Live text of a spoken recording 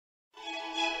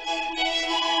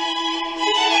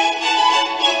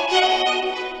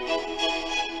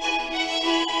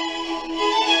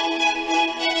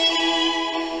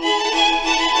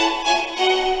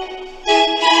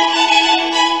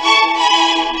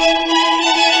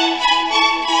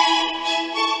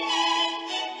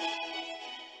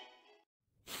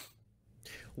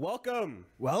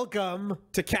Welcome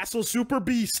to Castle Super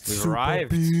Beast. We've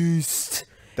arrived. Beast.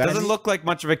 Doesn't look like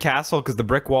much of a castle because the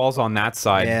brick wall's on that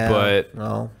side, Yeah, but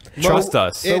well, trust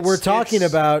us. So we're talking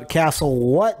about Castle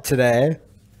what today?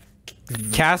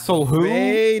 Castle who?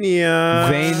 Vania.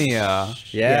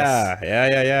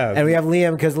 Yeah. And we have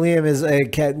Liam because Liam is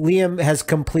Liam has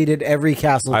completed every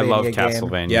Castlevania I love game.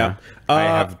 Castlevania. Yeah. I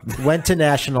have Went to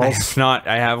nationals.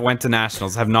 went to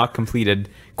nationals. Have not completed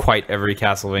quite every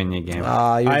Castlevania game.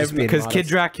 Because Kid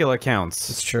Dracula counts.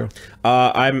 It's true.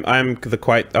 I'm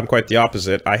quite the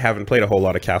opposite. I haven't played a whole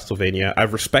lot of Castlevania.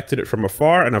 I've respected it from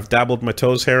afar, and I've dabbled my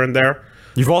toes here and there.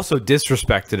 You've also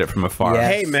disrespected it from afar.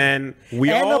 Yes. Hey man, we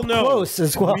And all up know. close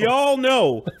as well. We all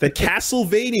know that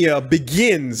Castlevania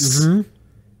begins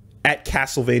at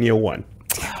Castlevania 1.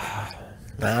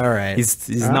 All right. He's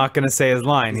not going to say his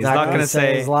line. He's not going to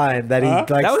say his line that he likes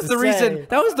that was to the reason. say.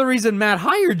 That was the reason Matt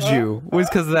hired you. Was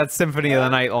because of that Symphony of the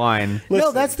Night line.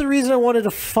 No, that's the reason I wanted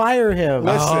to fire him.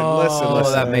 Listen.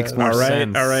 That makes more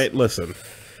sense. All right, listen.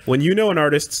 When you know an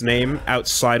artist's name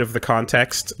outside of the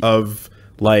context of,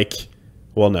 like...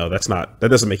 Well, no, that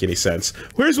doesn't make any sense.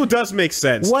 Here's what does make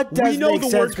sense. What does we know make the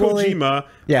sense, word Woolie? Kojima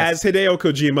Yes. as Hideo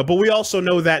Kojima, but we also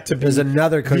know that to be There's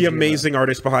another the Kojima. amazing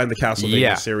artist behind the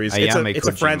Castlevania series. It's a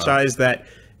Kojima. franchise that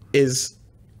is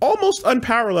almost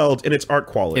unparalleled in its art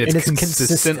quality. It's it's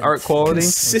consistent art quality.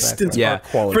 Consistent art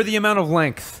quality. For the amount of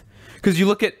length. Because you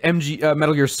look at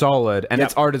Metal Gear Solid, and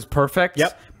its art is perfect,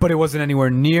 but it wasn't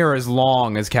anywhere near as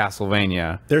long as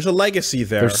Castlevania. There's a legacy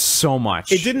there. There's so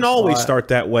much. It didn't always start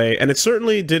that way, and it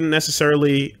certainly didn't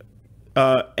necessarily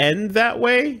end that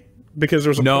way, because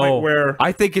there was a point where...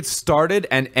 I think it started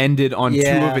and ended on two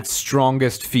of its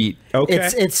strongest feet. Okay.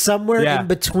 It's somewhere in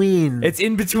between. It's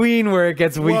in between where it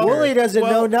gets weaker. Woolie doesn't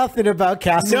know nothing about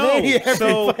Castlevania.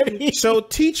 No, so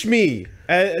teach me.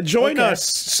 Join us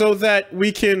so that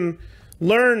we can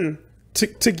learn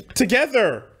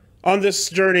together on this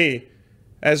journey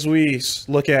as we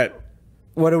look at...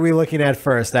 What are we looking at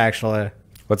first, actually?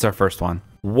 What's our first one?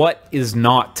 What is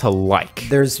not to like?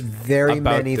 There's very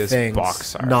many things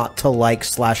Boxart. not to like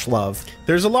 / love.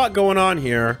 There's a lot going on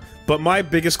here, but my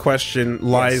biggest question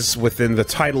lies within the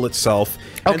title itself.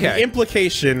 And the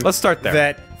implication... Let's start there.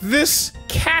 That this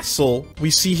castle we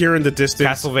see here in the distance...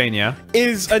 Castlevania.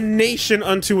 ...is a nation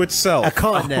unto itself. A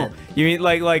continent. You mean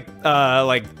like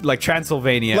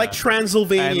Transylvania? Like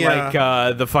Transylvania. And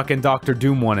like the fucking Doctor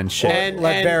Doom one and shit. And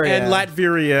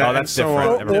Latveria. Oh, that's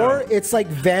different. Or it's like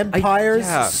Vampires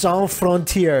Sans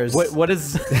Frontiers. What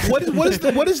is what is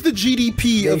the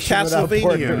GDP of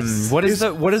Castlevania?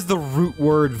 What does the root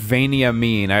word Vania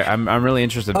mean? I'm really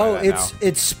interested by that now.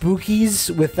 It's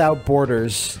spookies without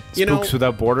borders. Spooks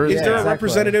without borders? Is there a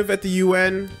representative at the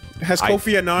UN? Has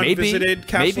Kofi Annan visited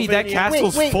Castlevania? Maybe that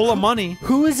castle's full of money.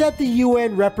 Who is at the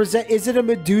UN represent? Is it a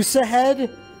Medusa head?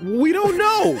 We don't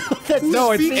know.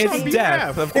 No, it's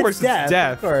death. Of course, it's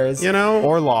death. Of course. You know?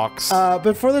 Or locks.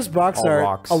 But for this box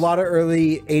art, a lot of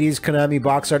early 80s Konami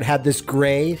box art had this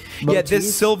gray motif. Yeah,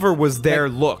 this silver was their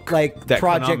look. Like that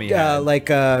Project,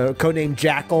 codename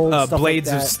Jackal, stuff Blades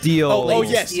like that. of Steel. Oh,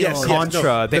 yes. Contra.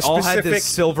 No, they all had this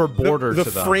silver border the to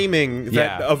them. framing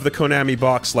of the Konami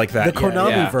box like that. The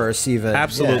Konami-verse, even.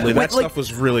 Absolutely. That stuff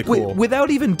was really cool. Without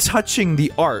even touching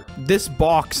the art, this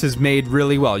box is made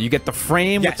really well. You get the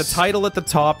frame with the title at the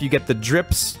top. You get the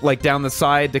drips like down the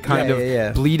side to kind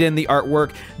of bleed in the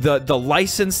artwork. The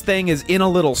license thing is in a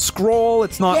little scroll.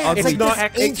 It's not ugly. It's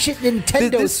like this ancient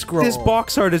Nintendo scroll. This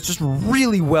box art is just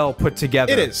really well put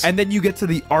together. It is. And then you get to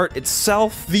the art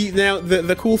itself.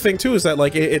 The cool thing too is that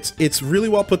like it's really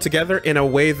well put together in a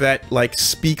way that like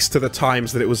speaks to the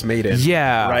times that it was made in.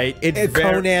 Yeah. Right? It's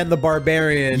Conan the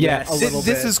Barbarian. Yes. A little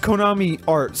this is Konami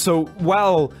art. So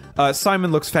while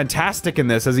Simon looks fantastic in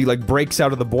this as he like breaks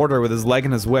out of the border with his leg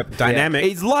and his whip. Dynamic.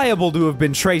 He's liable to have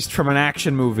been traced from an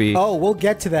action movie. Oh, we'll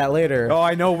get to that later. Oh,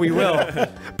 I know we will.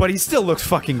 But he still looks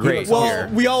fucking great. Well,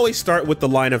 we always start with the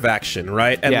line of action,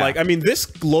 right? And like, I mean,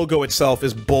 this logo itself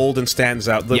is bold and stands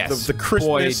out. The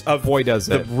crispness of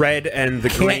the red and the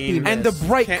green and the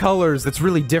bright colors. That's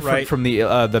really different from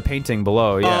the painting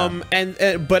below.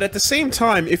 Yeah. But at the same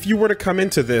time, if you were to come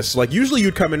into this, like usually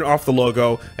you'd come in off the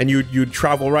logo and you'd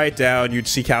travel right down, you'd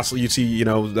see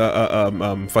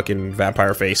fucking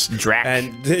vampire face Drac,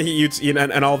 and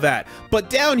and all that. But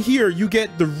down here you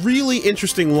get the really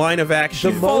interesting line of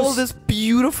action. Follow this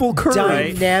beautiful curve,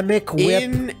 dynamic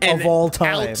whip of all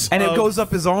time, and it goes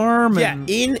up his arm.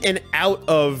 In and out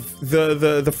of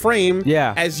the frame.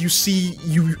 Yeah, as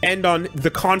you end on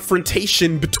the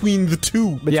confrontation between the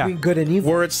two, between good and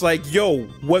evil, where it's like, yo,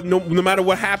 no matter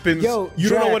what happens, you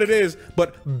don't know what it is,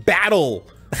 but battle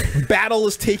battle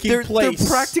is taking place. They're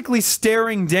practically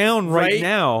staring down right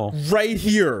now. Right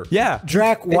here. Yeah.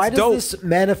 Drac, why does this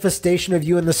manifestation of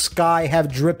you in the sky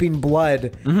have dripping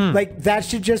blood? Like, that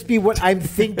should just be what I'm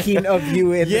thinking of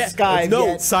you in the sky.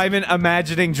 No, Simon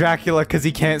imagining Dracula because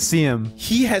he can't see him.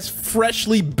 He has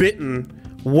freshly bitten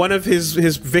one of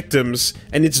his victims,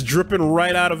 and it's dripping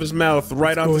right out of his mouth,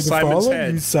 right onto Simon's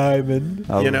head. Simon.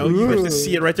 You know, you get to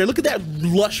see it right there. Look at that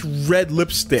lush red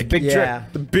lipstick. Big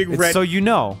drip. The big red. So you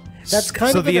know. That's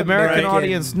kind so of the American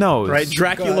audience knows. Right,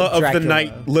 Dracula of the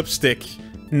Night lipstick.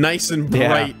 Nice and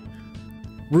bright.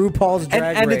 RuPaul's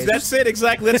Drag Race. That's it,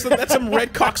 exactly. That's some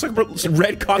red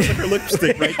cocksucker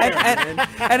lipstick right there.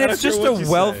 And it's just a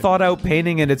well thought out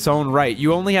painting in its own right.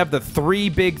 You only have the 3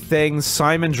 big things,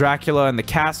 Simon, Dracula, and the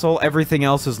castle. Everything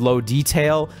else is low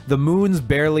detail. The moon's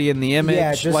barely in the image.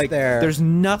 Yeah, just there. There's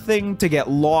nothing to get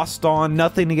lost on,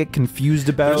 nothing to get confused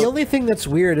about. The only thing that's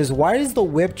weird is why does the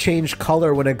whip change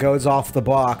color when it goes off the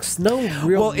box? No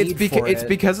real need for it. It's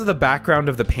because of the background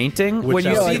of the painting. When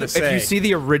you see, if you see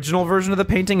the original version of the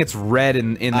painting, it's red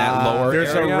in that lower There's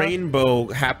area. a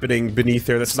rainbow happening beneath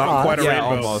there that's not quite a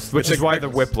rainbow. Almost, which is why the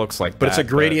whip looks like that. But it's a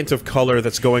gradient of color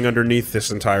that's going underneath this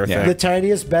entire thing. The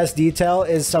tiniest, best detail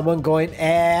is someone going,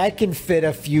 I can fit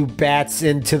a few bats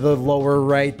into the lower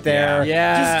right there.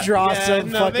 Yeah. Just draw some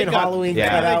fucking Halloween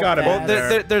cutout. They got it.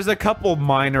 Well, there's a couple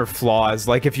minor flaws.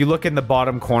 Like, if you look in the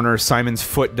bottom corner, Simon's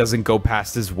foot doesn't go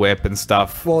past his whip and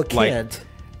stuff. Well, it can't.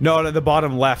 No, the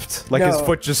bottom left. Like, his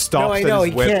foot just stops at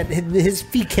his whip. He can't. His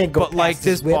feet can't go But, like, past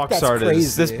this his whip. box art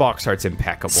this box art's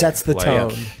impeccable. Sets the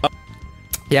tone.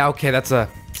 Yeah, okay, that's a...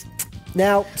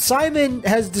 Now, Simon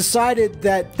has decided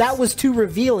that was too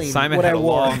revealing. Simon what had I a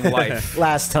wore long life.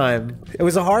 last time. It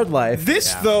was a hard life.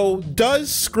 This, though, does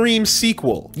scream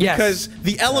sequel. Yes. Because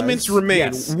the elements remain.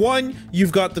 Yes. One,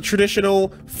 you've got the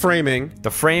traditional framing.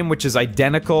 The frame, which is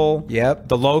identical. Yep.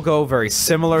 The logo, very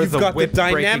similar. You've got the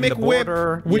dynamic whip,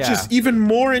 which is even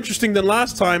more interesting than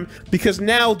last time, because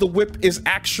now the whip is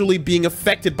actually being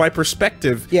affected by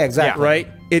perspective. Yeah, exactly. Right?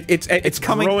 It's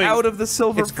coming growing, out of the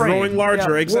silver it's frame. growing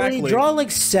larger, exactly. Well, he draw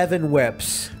like 7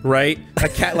 whips. Right? A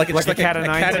cat, like a cat of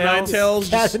nine tails.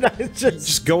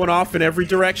 Just going off in every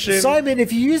direction. Simon,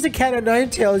 if you use the cat of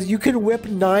 9 tails, you can whip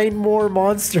 9 more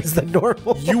monsters than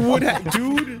normal. You would have,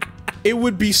 dude. It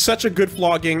would be such a good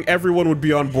flogging. Everyone would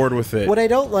be on board with it. What I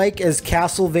don't like is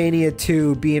Castlevania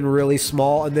 2 being really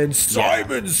small and then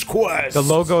Simon's Quest. The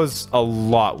logo's a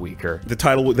lot weaker. The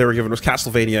title they were given was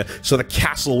Castlevania, so the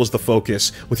castle was the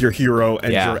focus with your hero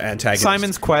and your antagonist.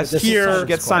 Simon's Quest. Here,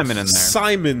 get Simon in there.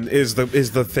 Simon is the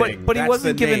thing. But he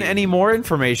wasn't given any more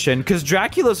information because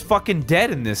Dracula's fucking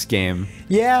dead in this game.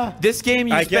 Yeah. This game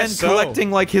you spend collecting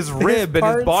like his rib and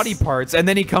his body parts, and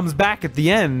then he comes back at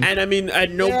the end. And I mean, at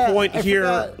no point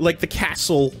here, like the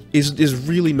castle is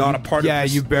really not a part of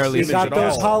this. You barely You got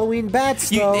those Halloween bats,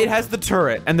 though. It has the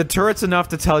turret, and the turret's enough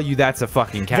to tell you that's a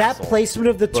fucking castle. That placement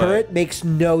of the turret makes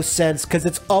no sense because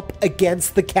it's up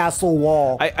against the castle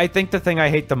wall. I think the thing I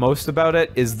hate the most about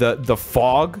it is the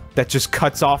fog that just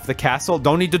cuts off the castle.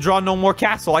 Don't need to draw no more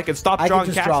castle. I can stop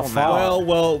drawing castle now.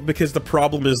 Well, because the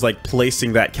problem is like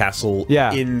placing that castle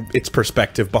in its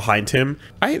perspective behind him.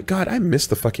 I miss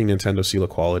the fucking Nintendo seal of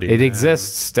quality. It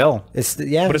exists still.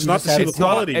 But it's not the seal of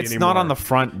quality anymore. It's not on the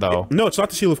front though. No, it's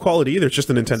not the seal of quality either. It's just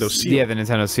the Nintendo seal. Yeah, the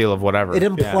Nintendo seal of whatever. It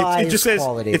implies it just says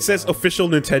quality. it says official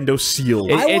Nintendo seal.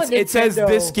 It says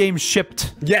this game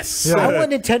shipped. Yes. I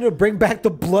want Nintendo to bring back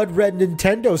the blood red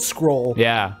Nintendo scroll.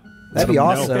 Yeah. That'd be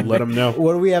awesome. Let them know.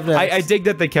 What do we have next? I dig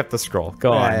that they kept the scroll.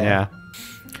 Go on, yeah.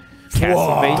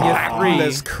 Castlevania 3.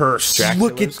 Dracula's Curse.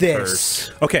 Look at this.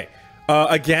 Okay.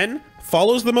 Again,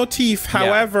 follows the motif.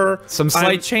 However, some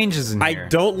slight changes in here. I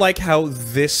don't like how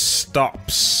this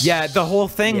stops. Yeah, the whole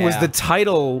thing was the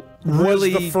title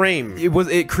really was the frame.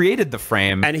 It created the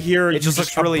frame. And here it just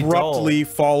looks really abruptly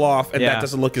dull. fall off, and that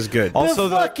doesn't look as good. Also,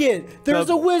 fuck it. There's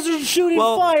a wizard shooting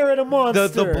fire at a monster.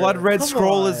 The blood red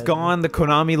scroll is gone. The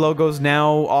Konami logo's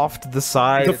now off to the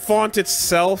side. The font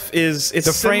itself is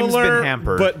the frame's been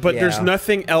hampered, but there's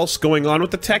nothing else going on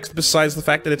with the text besides the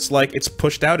fact that it's like it's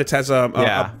pushed out. It has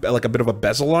like a bit of a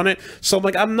bezel on it. So I'm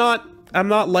like, I'm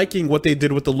not liking what they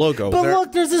did with the logo. But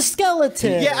look, there's a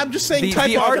skeleton. Yeah, I'm just saying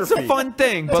the art's a fun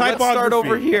thing, but let's start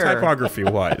over here.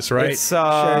 Typography-wise, right? It's,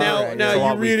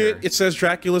 now you read it. It says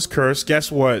Dracula's Curse.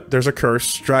 Guess what? There's a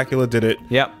curse. Dracula did it.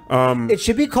 Yep. It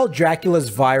should be called Dracula's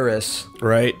Virus.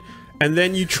 Right. And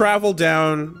then you travel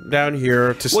down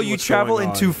here to see Well, you travel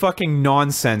into fucking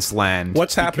nonsense land.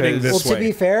 What's happening this way? Well, to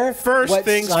be fair, first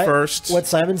things first. What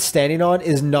Simon's standing on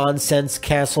is nonsense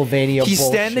Castlevania He's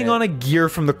bullshit. standing on a gear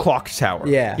from the clock tower.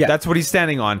 Yeah. That's what he's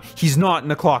standing on. He's not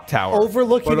in a clock tower.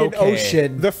 Overlooking an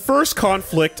ocean. The first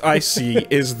conflict I see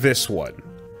is this one.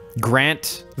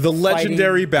 Grant. The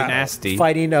legendary battle. Nasty.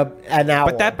 Fighting an owl.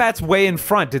 But that bat's way in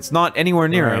front. It's not anywhere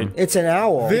near him. It's an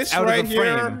owl. This out right of the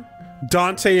here, frame.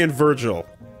 Dante and Virgil.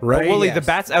 Right? But Woolie, Yes. the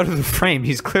bat's out of the frame.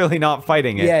 He's clearly not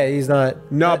fighting it. Yeah, he's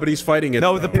not. No, but he's fighting it.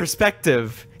 No, the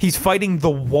perspective. He's fighting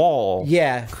the wall.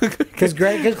 Yeah, because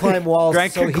Grant can climb walls.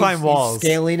 Grant can climb walls.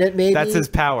 He's scaling it, maybe. That's his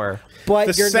power.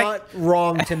 But you're not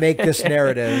wrong to make this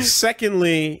narrative.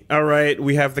 Secondly, all right,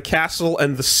 we have the castle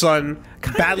and the sun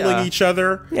battling each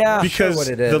other. Yeah. Because Sure what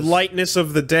it is. the lightness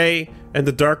of the day and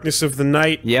the darkness of the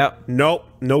night. Yep. Nope,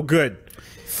 no good.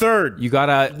 Third, You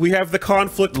got we have the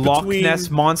conflict a Loch between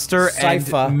Ness monster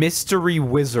Sypha. and mystery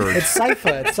wizard. It's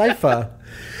Sypha. It's Sypha.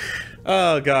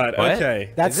 Oh god. What?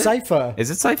 Okay. That's Sypha. Is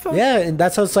it Sypha? Yeah, and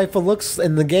that's how Sypha looks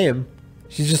in the game.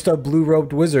 She's just a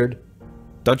blue-robed wizard.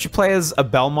 Don't you play as a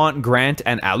Belmont, Grant,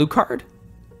 and Alucard?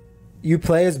 You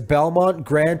play as Belmont,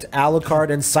 Grant,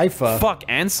 Alucard, and Sypha. Fuck,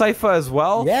 and Sypha as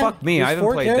well? Yeah, Fuck me, there's I haven't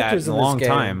 4 played that characters in a in this long game.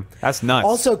 time. That's nuts.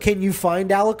 Also, can you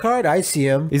find Alucard? I see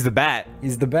him. he's the bat.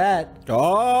 He's the bat.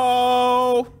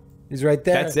 Oh. He's right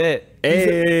there. That's it.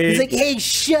 Hey. He's like, hey,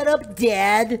 shut up,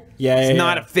 Dad. yeah, It's yeah,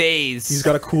 not yeah. a phase. He's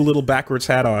got a cool little backwards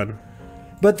hat on.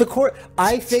 But the core,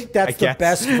 I think that's the guess.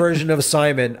 best version of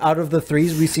Simon out of the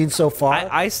 3s we've seen so far.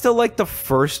 I still like the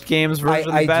first game's version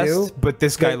I the best, do, but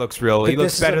this guy looks real. He But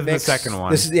looks this is a better than the mix- second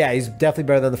one. This is, yeah, he's definitely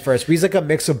better than the first. But he's like a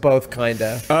mix of both,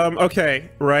 kinda.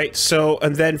 Okay, right. So,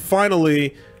 and then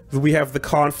finally, we have the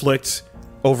conflict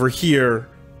over here.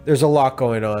 There's a lot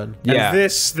going on. Yeah. And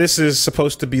this is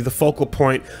supposed to be the focal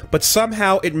point, but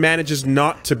somehow it manages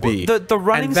not to be. The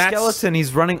running And that's- skeleton,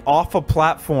 he's running off a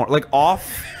platform, like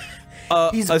off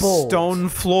He's a bold. stone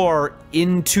floor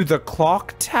into the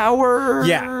clock tower.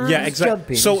 Yeah, He's exactly.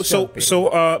 jumping, So, he's so, jumping.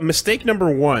 so, mistake number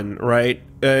 1, right?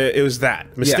 It was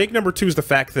that. Mistake number 2 is the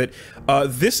fact that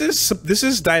this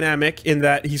is dynamic in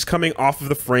that he's coming off of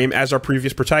the frame as our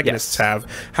previous protagonists have.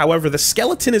 However, the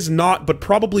skeleton is not, but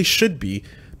probably should be.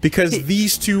 Because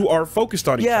these two are focused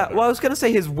on each other. Yeah, well, I was gonna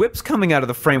say his whip's coming out of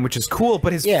the frame, which is cool,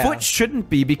 but his Yeah. foot shouldn't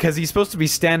be because he's supposed to be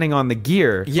standing on the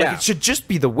gear. Yeah. Like, it should just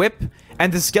be the whip,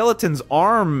 and the skeleton's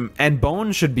arm and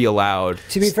bone should be allowed.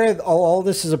 To be fair, all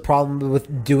this is a problem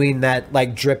with doing that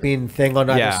like dripping thing on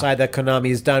either Yeah. side that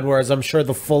Konami's done, whereas I'm sure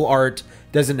the full art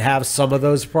doesn't have some of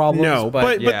those problems. No,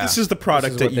 but yeah. this is the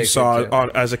product This is that what you they saw should do.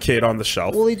 as a kid on the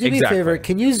shelf. Willie, do me a Exactly. favor.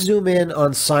 Can you zoom in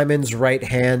on Simon's right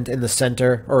hand in the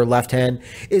center or left hand?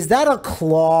 Is that a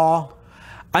claw?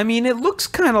 I mean, it looks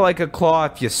kind of like a claw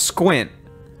if you squint,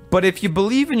 but if you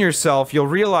believe in yourself, you'll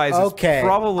realize Okay. it's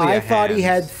probably I a thought he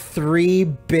hand. had 3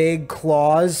 big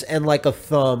claws and like a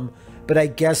thumb, but I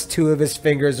guess 2 of his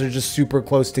fingers are just super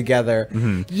close together.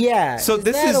 Yeah. So is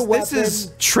this that a is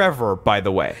weapon? Trevor, by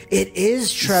the way. It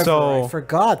is Trevor. So- I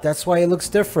forgot. That's why he looks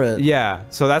different. Yeah,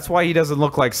 so that's why he doesn't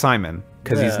look like Simon,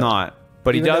 because he's Yeah. not.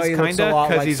 But Even he though does he looks kind a lot of,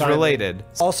 because like he's Simon. related.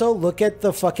 Also, look at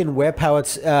the fucking whip. How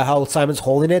Simon's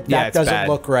holding it. Yeah, That it's doesn't bad.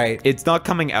 look right. It's not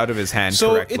coming out of his hand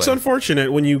So correctly. it's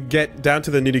unfortunate when you get down to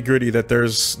the nitty gritty that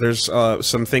there's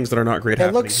some things that are not great It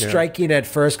happening looks here. striking at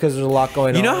first because there's a lot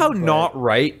going on. You know how but- not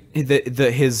right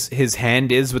his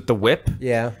hand is with the whip?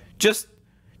 Yeah.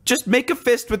 Just make a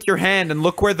fist with your hand and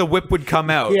look where the whip would come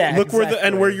out. Yeah. Look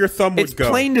where your thumb would It's go.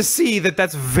 plain to see that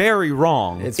that's very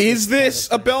wrong. Is this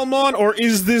a Belmont or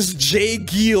is this Jay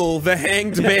Giel, the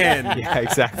hanged man? Yeah,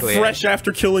 exactly. Fresh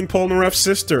after killing Polnareff's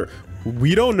sister.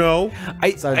 We don't know.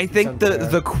 I Sounds think fair.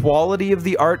 the quality of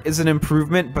the art is an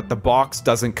improvement, but the box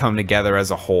doesn't come together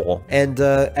as a whole. And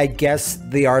I guess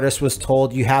the artist was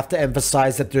told you have to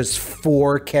emphasize that there's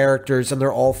 4 characters and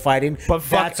they're all fighting. But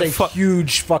that's a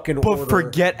huge fucking But order.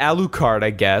 forget Alucard,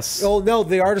 I guess. Oh no,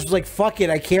 the artist was like, "Fuck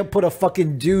it, I can't put a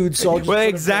fucking dude." So I'll just Well, put a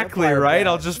exactly, vampire right? back.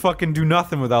 I'll just fucking do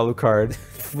nothing with Alucard.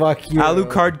 fuck you.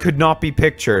 Alucard could not be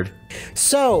pictured.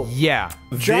 So Yeah.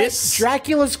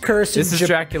 Dracula's curse. This in is Japan,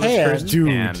 Dracula's curse, Dude.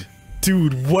 And-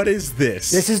 Dude, what is this?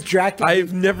 This is Dracula.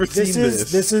 I've never seen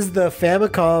this. This is the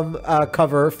Famicom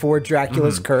cover for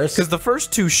Dracula's curse. Because the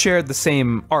first two shared the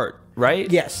same art, right?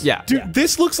 Yes. Yeah. Dude,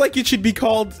 this looks like it should be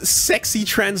called Sexy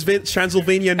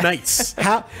Transylvania Nights.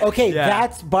 How? Okay, Yeah.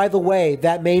 that's by the way.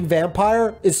 That main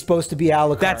vampire is supposed to be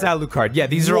Alucard. That's Alucard. Yeah,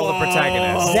 these are all the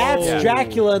protagonists. That's Yeah.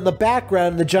 Dracula in the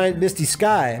background in the giant misty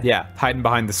sky. Yeah, hiding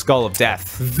behind the skull of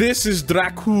death. This is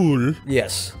Dracul.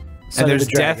 Yes. And Son of there's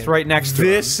the dragon. death right next to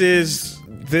This is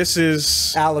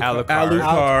Alucard. Alucard.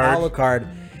 Alucard. Alucard.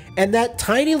 And that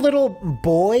tiny little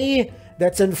boy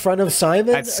that's in front of Simon,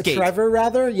 That's Skate. Trevor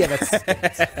rather. Yeah,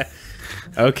 that's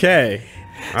Okay.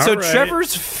 So All right.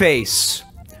 Trevor's face,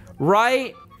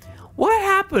 right? What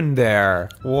happened there?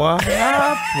 What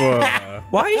happened?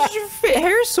 Why is your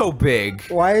hair so big?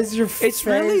 why is your It's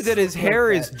really face that his look like hair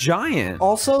that? is giant.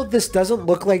 Also, this doesn't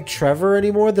look like Trevor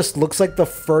anymore. This looks like the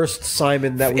first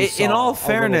Simon that we saw. In all a little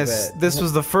fairness, bit. this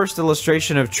was the first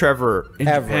illustration of Trevor in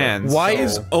Ever. Japan. Why so-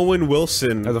 is Owen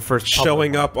Wilson the first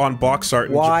showing up on Boxart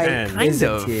in Why? Japan? kind Isn't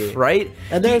of he? right?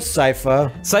 And there's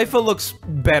Sypha. Sypha looks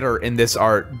better in this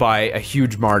art by a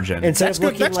huge margin. Instead That's of good,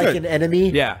 looking that's like good. an enemy.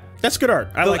 yeah. That's good art.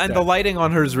 I like And that. the lighting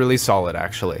on her is really solid,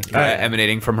 actually,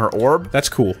 emanating from her orb. That's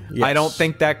cool. Yes. I don't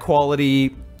think that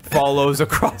quality follows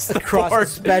across the board.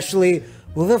 Especially,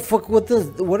 what the fuck?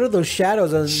 What are those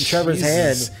shadows on Trevor's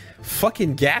Jesus. hand?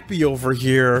 Fucking Gappy over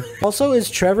here. Also,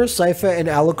 is Trevor, Sypha, and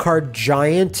Alucard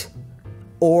giant,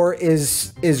 or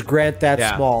is Grant that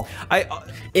Yeah. small?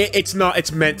 It's not.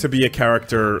 It's meant to be a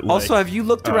character. Like, Also, have you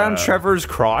looked around Trevor's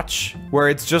crotch where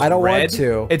it's just I don't want red?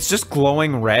 to. It's just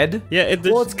glowing red. yeah,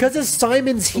 there's Well, it's because of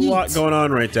Simon's a heat. lot going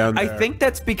on right down I there. think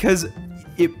that's because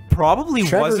it probably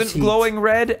Trevor's wasn't heat. glowing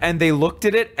red, and they looked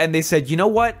at it and they said, "You know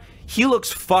what? He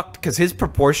looks fucked because his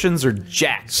proportions are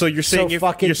jacked." So you're saying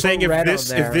fucking if put red on if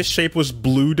there. this shape was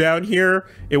blue down here,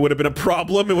 it would have been a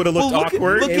problem. It would have looked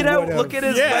awkward. It would've. Look at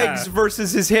his Yeah. legs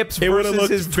versus his hips It would've versus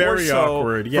looked his very torso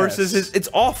awkward, yes. versus his. It's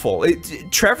awful.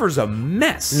 Trevor's a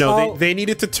mess. No, Oh. they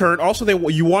needed to turn. Also,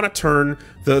 you want to turn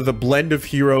the blend of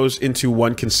heroes into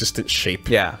one consistent shape.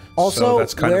 Yeah. Also, So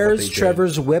that's kind of what where's they did.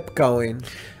 Trevor's whip going?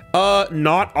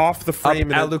 Not off the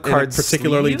frame in a Alucard's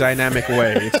particularly sleeve? dynamic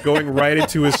way. It's going right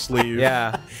into his sleeve.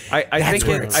 Yeah, I think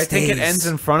where it. it I think it stays. ends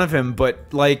in front of him, but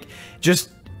like, just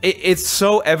it's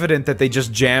so evident that they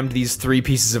just jammed these three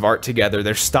pieces of art together.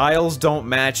 Their styles don't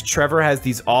match. Trevor has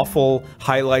these awful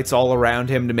highlights all around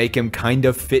him to make him kind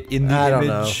of fit in the I don't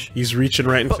image. He's reaching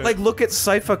right into. But like, look at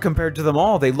Sypha compared to them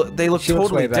all. They look She looks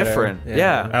totally way better. different. Yeah.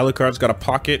 Yeah. Alucard's got a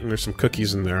pocket and there's some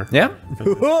cookies in there. Yeah.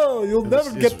 Whoa, you'll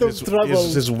never get them trouble.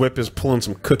 His whip is pulling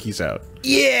some cookies out.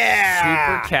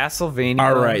 Super Castlevania.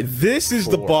 All right, this is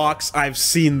the box I've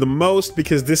seen the most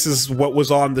because this is what was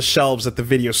on the shelves at the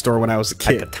video store when I was a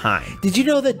kid. Time. Did you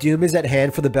know that doom is at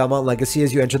hand for the Belmont legacy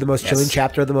as you enter the most chilling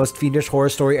chapter of the most fiendish horror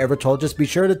story ever told? Just be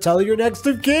sure to tell your next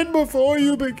of kin before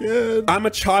you begin. I'm a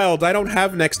child. I don't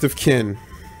have next of kin.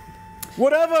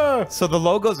 Whatever. So the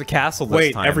logo's a castle this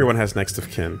Wait, time. everyone has next of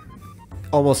kin.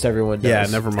 Almost everyone does. Yeah,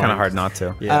 never mind. Kind of hard not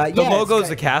to. Yeah. The yeah, logo's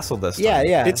it's a castle this time. Yeah,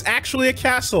 yeah. It's actually a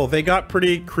castle. They got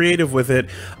pretty creative with it.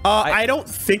 I don't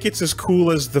think it's as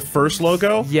cool as the first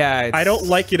logo. Yeah, I don't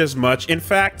like it as much. In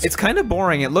fact, It's kind of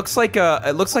boring. It looks like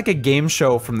a game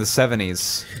show from the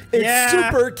 70s. It's yeah.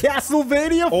 Super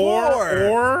Castlevania 4.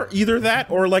 or either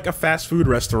that or like a fast food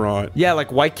restaurant. Yeah,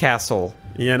 like White Castle.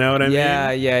 You know what I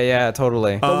mean? Yeah,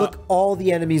 totally. But look, all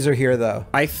the enemies are here, though.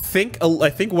 I think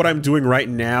what I'm doing right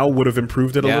now would have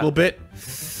improved it a Yeah. little bit.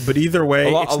 But either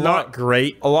way, it's a lot- not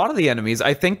great. A lot of the enemies,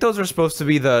 I think those are supposed to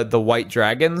be the white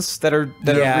dragons that are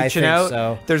Yeah, I reaching think out.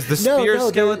 so. There's the No, spear no,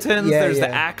 skeletons, yeah, there's the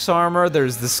yeah. axe armor,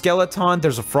 there's the skeleton,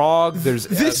 there's a frog, there's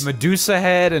This- Medusa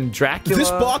head and Dracula. This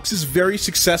box is very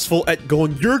successful at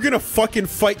going, you're gonna fucking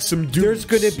fight some dudes. There's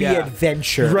going to be Yeah.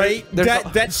 adventure. Right? There's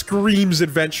That screams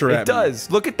adventure at It does.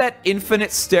 Look at that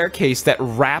infinite staircase that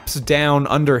wraps down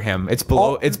under him. It's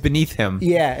below. It's beneath him.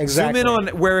 Yeah, exactly. Zoom in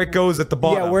on where it goes at the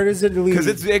bottom. Yeah, where does it lead?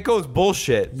 Because it goes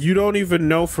bullshit. You don't even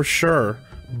know for sure.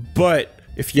 But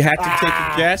if you had to take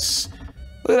a guess,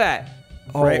 Look at that.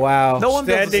 Oh, right. wow. No one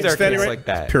builds a standing staircase right, like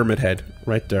that. Pyramid head,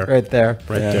 right there. Right there.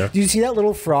 Right there. Do you see that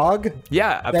little frog?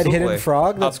 Yeah, absolutely. hidden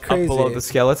frog? That's up, crazy. Up below the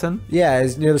skeleton. Yeah,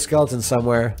 it's near the skeleton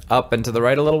somewhere. Up and to the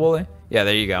right a little, Woolie. Yeah,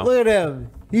 there you go. Look at him.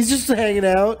 He's just hanging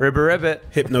out. Ribbit.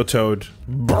 Hypnotoad.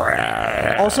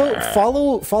 Also,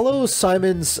 follow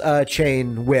Simon's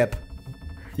chain whip.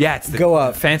 Yeah, it's the Go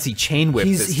up. fancy chain whip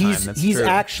this time. That's He's true.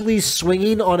 actually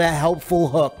swinging on a helpful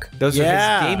hook. Those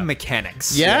Yeah. are his game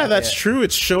mechanics. Yeah, that's true.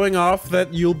 It's showing off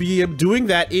that you'll be doing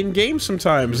that in game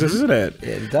sometimes, isn't it?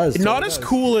 It does. Not totally as does.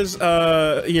 cool as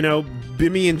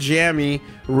Bimmy and Jammy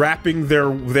wrapping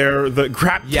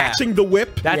catching the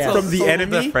whip That's Yeah. from the a little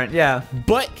enemy, different. Yeah.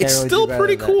 but it's really still do better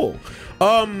pretty than cool.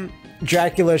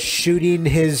 Dracula shooting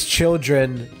his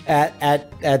children at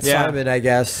Yeah. Simon, I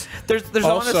guess. There's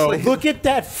Also, honestly Look at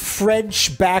that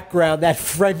French background, that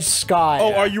French sky.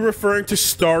 Oh, are you referring to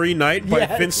Starry Night by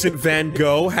Yeah. Vincent van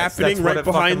Gogh happening that's what right it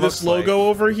behind fucking this looks like. logo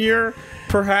over here?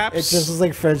 Perhaps. It just looks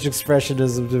like French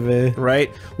expressionism to me.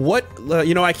 Right? What?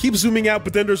 I keep zooming out,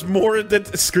 but then there's more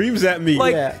that screams at me.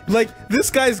 Like- Yeah. like this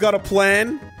guy's got a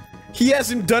plan. He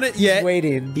hasn't done it yet.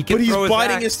 Waiting. He can But he's throw his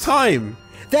biding axe. his time.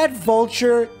 That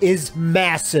vulture is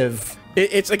massive.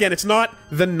 It's not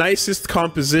the nicest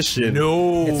composition.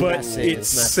 No, but it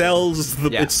sells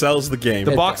the game.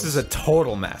 The box is a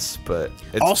total mess, but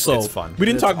it's fun. We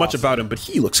didn't talk much about him, but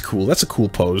he looks cool. That's a cool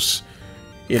pose.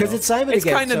 Because it's Simon It's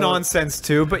again. kind of nonsense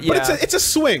too, but yeah. But it's a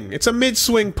swing. It's a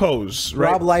mid-swing pose,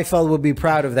 right? Rob Liefeld would be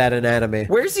proud of that in anime.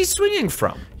 Where's he swinging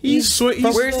from?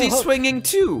 Where's he swinging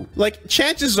to? Like,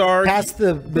 chances are past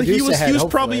the Medusa head, he was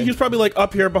probably like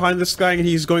up here behind this guy, and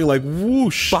he's going like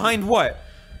whoosh. Behind what?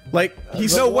 Like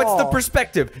he's what's the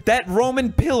perspective? That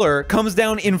Roman pillar comes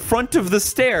down in front of the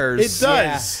stairs. It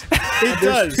does. It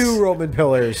There's does. 2 Roman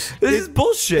pillars. This is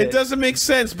bullshit. It doesn't make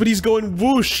sense, but he's going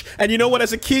whoosh. And you know what?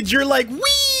 As a kid, you're like,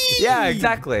 wee! Yeah,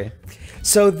 exactly.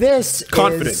 So this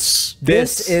Confidence.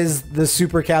 This is the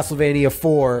Super Castlevania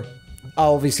 4,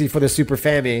 obviously for the Super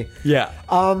Family. Yeah.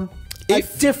 A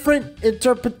different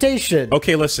interpretation.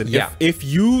 Okay, listen. Yeah. If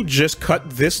you just cut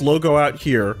this logo out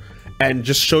here and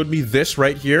just showed me this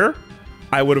right here,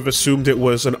 I would have assumed it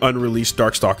was an unreleased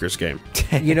Darkstalkers game.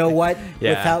 You know what?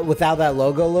 Yeah. With how that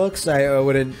logo looks, I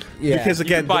wouldn't. Yeah. Because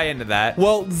again, buy into that.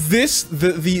 Well,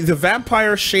 the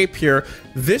vampire shape here,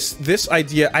 this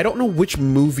idea, I don't know which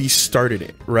movie started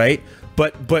it, right?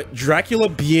 But Dracula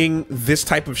being this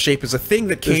type of shape is a thing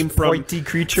that came from pointy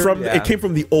creature? It came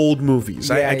from the old movies.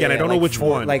 I don't know which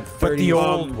one. Like 30, but the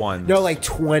old one. No, like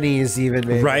 20s even.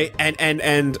 Maybe. Right,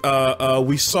 and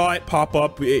we saw it pop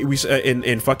up. We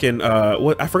in fucking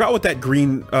what I forgot what that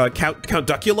green Count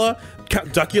Duckula.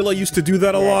 Count Duckula used to do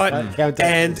that a lot,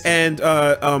 and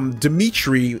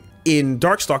Dimitri in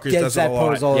Darkstalkers does it a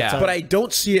lot. All the time. But I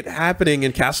don't see it happening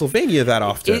in Castlevania that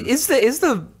often. Is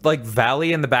the like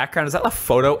valley in the background? Is that a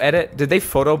photo edit? Did they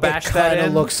photo bash that in? It kind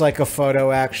of looks like a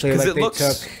photo actually. Because Like it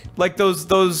looks like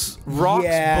those rocks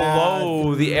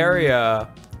below the area.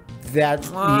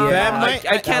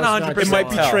 I can't 100%. It might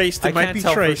be traced. It might be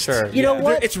traced. Sure. You know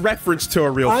what? It's referenced to a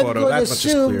real I'm photo. going to That's much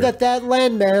assume clear. that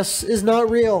landmass is not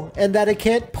real and that it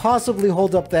can't possibly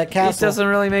hold up that It castle. doesn't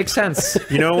really make sense.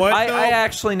 You know what? I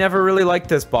actually never really liked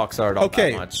this box art all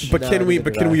that much. But can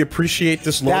we appreciate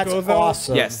this logo That's though?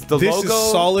 awesome. Yes, This is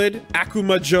solid.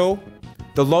 Akuma Joe.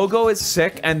 The logo is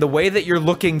sick, and the way that you're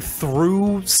looking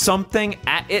through something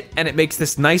at it, and it makes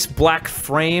this nice black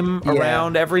frame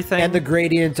around everything. And the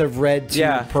gradient of red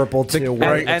to purple to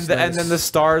white. And then the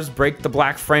stars break the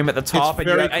black frame at the top,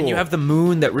 and you have the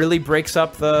moon that really breaks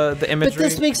up the imagery. But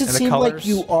this makes it and the seem colors. like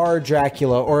you are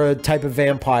Dracula or a type of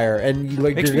vampire, and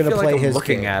you're going to play his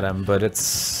looking game. at him, but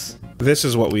it's This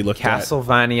is what we look at.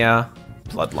 Castlevania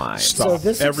Bloodlines. Stop. So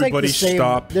this Everybody looks like the same,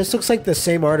 stop. This looks like the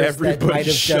same artist that Everybody might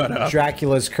have shut done up.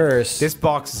 Dracula's Curse. This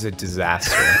box is a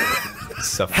disaster.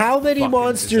 It's a How many fucking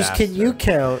monsters disaster. can you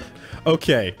count?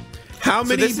 Okay. How So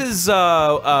many? this is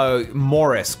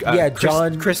Morris.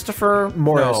 John Christopher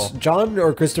Morris. No. John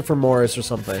or Christopher Morris or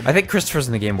something. I think Christopher's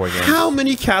in the Game Boy game. How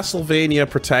many Castlevania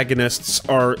protagonists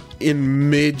are in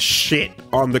mid shit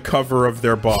on the cover of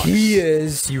their box? He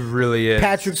is. He really is.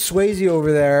 Patrick Swayze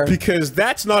over there. Because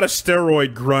that's not a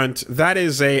steroid grunt. That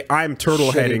is a I'm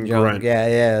turtle heading grunt.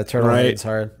 Yeah, turtle Right? heading's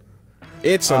hard.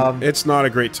 It's not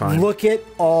a great time. Look at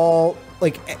all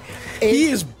He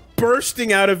is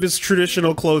bursting out of his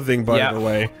traditional clothing, by the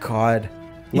way. God.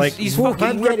 Like he's Ooh, fucking,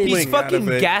 I'm getting- he's fucking out of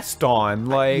it. Gaston.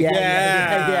 Like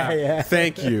Yeah.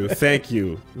 Thank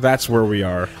you. That's where we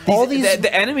are. All these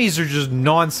the enemies are just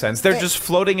nonsense. They're just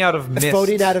floating out of mist.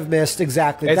 floating out of mist,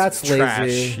 exactly. It's That's trash.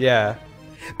 lazy. Yeah.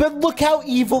 But look how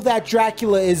evil that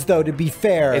Dracula is, though, to be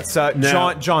fair. It's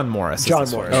Now- John Morris. John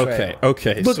is the Morris. source.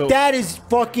 Okay. Look, so, that is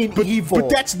fucking evil. But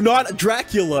that's not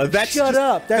Dracula. That's Shut just,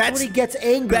 up. That's when he gets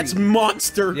angry. That's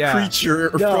monster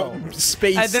creature No. from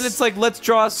space. And then it's like, let's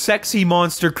draw a sexy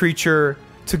monster creature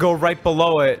to go right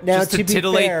below it, Now, just to to be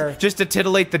titillate, fair, just to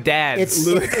titillate the dads.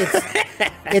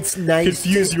 It's nice.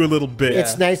 confuse you a little bit.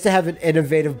 It's nice to have an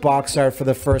innovative box art for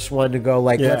the first one to go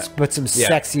like, let's put some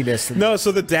sexiness in No,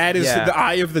 so the dad is the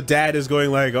eye of the dad is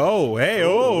going like, no,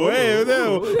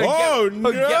 no, Get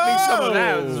me some of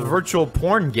that. It's a virtual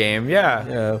porn game.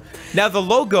 Yeah. Now the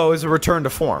logo is a return to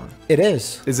form. It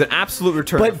is. Is an absolute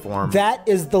return to form. But that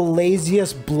is the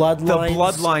laziest bloodlines. The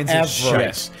bloodlines ever. is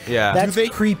shit. Yeah. That's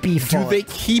creepy font. Do they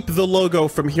keep the logo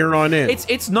from here on in?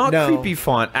 It's not No. creepy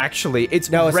font actually. It's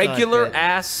No, it's regular not.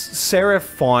 ass serif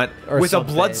font Or with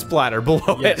something. a blood splatter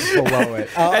below it. below it.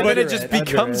 Oh, And then under it just under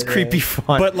becomes it, creepy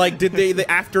font. But like, did they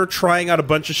after trying out a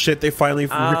bunch of shit, they finally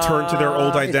returned to their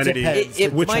old identity,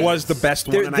 depends. which was the best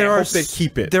one, and I hope they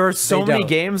keep it. There are so They many don't.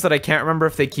 games that I can't remember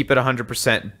if they keep it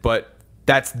 100%, but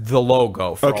That's the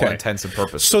logo for all intents and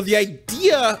purposes. So the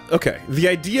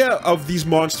idea of these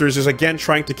monsters is again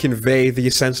trying to convey the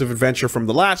sense of adventure from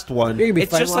the last one.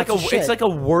 It's just like a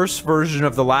worse version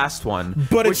of the last one,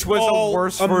 but which was a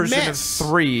worse version of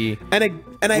 3.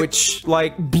 Which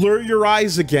like blur your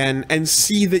eyes again and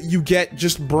see that you get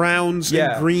just browns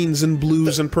and greens and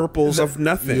blues and purples of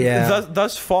nothing. Yeah.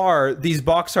 Thus far, these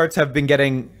box arts have been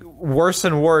getting worse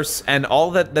and worse, and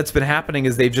all that's been happening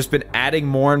is they've just been adding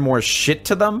more and more shit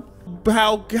to them.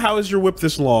 How is your whip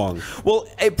this long? Well,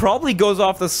 it probably goes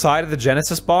off the side of the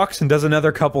Genesis box and does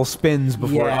another couple spins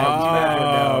before it comes back.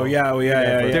 Oh,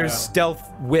 yeah. There's stealth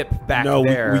whip back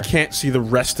there. No, we can't see the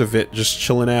rest of it just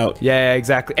chilling out. Yeah,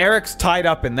 exactly. Eric's tied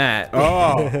up in that.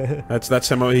 Oh,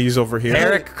 that's him. He's over here.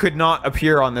 Eric could not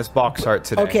appear on this box art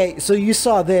today. Okay, so you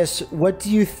saw this. What do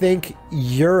you think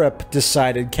Europe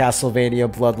decided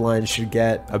Castlevania Bloodlines should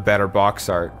get? A better box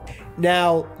art.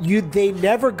 Now, they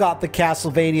never got the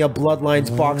Castlevania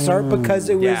Bloodlines box art because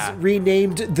it was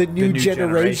renamed the New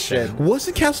Generation.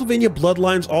 Wasn't Castlevania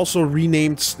Bloodlines also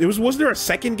renamed? Wasn't there a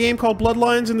second game called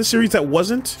Bloodlines in the series that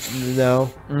wasn't?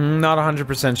 No. Not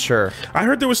 100% sure. I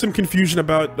heard there was some confusion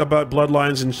about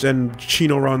Bloodlines and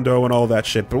Chino Rondo and all that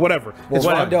shit, but whatever. It's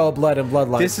Rondo, Blood, and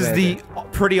Bloodlines. This is the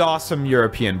pretty awesome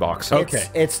European box art. Okay.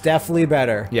 It's definitely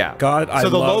better. Yeah. God, so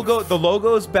the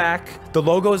logo's back. The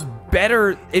logo's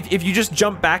better. If you just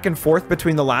jump back and forth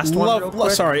between the last one.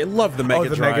 Love the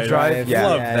Mega Drive. Mega Drive. Yeah.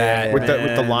 Love that. With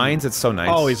the lines, it's so nice.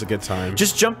 Always a good time.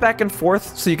 Just jump back and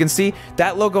forth so you can see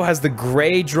that logo has the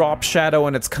gray drop shadow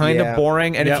and it's kind of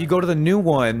boring. And if you go to the new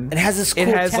one, it has this cool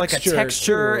texture, like a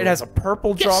texture. It has a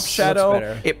purple drop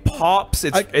shadow. It pops.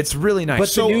 It's really nice.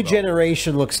 But the New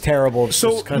Generation looks terrible.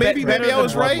 So maybe I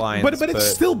was right, but it's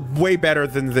still way better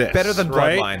than this. Better than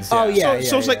Bloodlines. Oh yeah.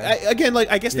 So it's like again,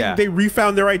 like I guess they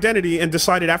refound their identity and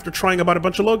decided after trying about a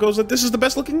bunch of logos that this is the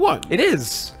best looking one. It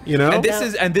is, you know, and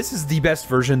this is the best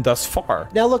version thus far.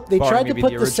 Now look, they tried to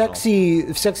put the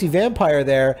sexy vampire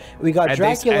there. We got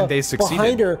Dracula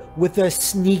behind her with a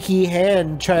sneaky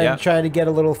hand trying to get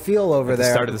a little feel over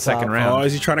there. Start of the second round. Oh,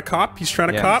 is he trying to cop? He's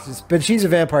trying to cop. But she's a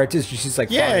vampire too. So she's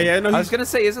like, no, I was gonna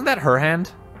say, isn't that her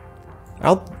hand?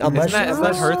 Isn't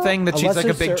that her thing that she's like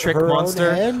a big trick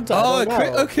monster?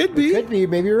 It could be. It could be.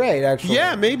 Maybe you're right. Actually,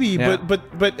 yeah, maybe. Yeah.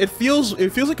 But it feels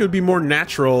like it would be more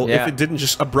natural if it didn't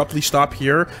just abruptly stop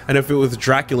here, and if it was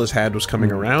Dracula's hand was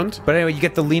coming around. But anyway, you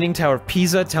get the Leaning Tower of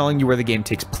Pisa telling you where the game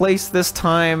takes place this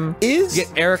time. You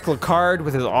get Eric Lecard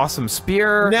with his awesome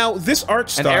spear. Now this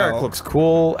art style. And Eric looks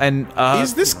cool. And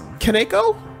is this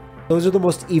Kaneko? Those are the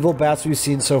most evil bats we've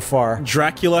seen so far.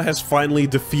 Dracula has finally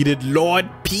defeated Lord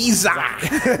Pisa.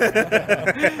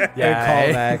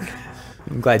 Callback.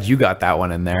 I'm glad you got that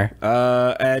one in there.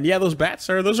 And yeah, those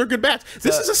are good bats.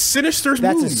 This is a sinister move.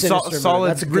 That's a sinister solid,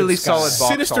 that's a really solid box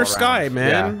sinister sky,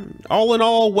 man. Yeah. All in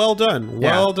all, well done.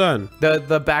 Well done.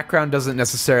 The background doesn't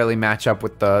necessarily match up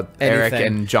with the Eric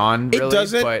and John. Really, it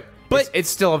doesn't. But it's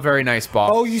still a very nice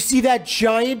box. Oh, you see that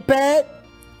giant bat?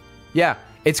 Yeah.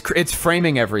 It's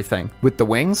framing everything with the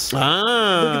wings. Look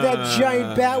at that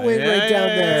giant bat wing right down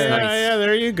there. Yeah,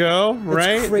 there you go.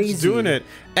 Right, crazy. It's doing it.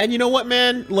 And you know what,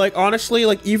 man? Like honestly,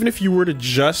 like even if you were to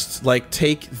just like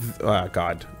take,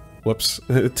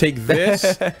 take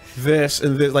this, this,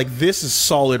 and this. Like this is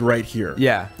solid right here.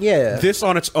 Yeah. This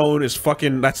on its own is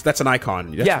fucking. That's an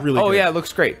icon. That's really good. Yeah, it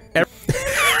looks great.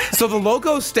 So the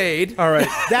logo stayed. All right.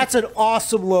 That's an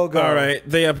awesome logo. All right.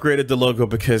 They upgraded the logo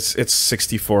because it's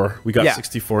 64. We got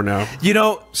 64 now. You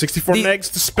know, 64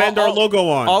 megs to spend our logo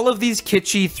on. All of these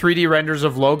kitschy 3D renders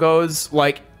of logos,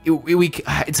 like,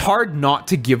 it's hard not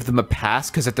to give them a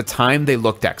pass because at the time they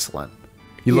looked excellent.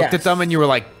 You looked at them and you were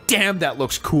like, damn, that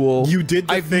looks cool. You did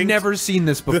the I've never seen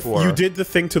this before. You did the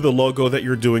thing to the logo that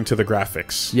you're doing to the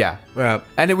graphics. Yeah.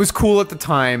 And it was cool at the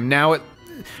time. Now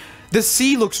the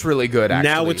C looks really good, actually.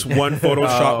 Now it's one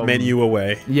Photoshop menu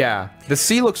away. Yeah. The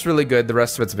C looks really good. The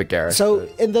rest of it's a bit garish. So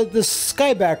in the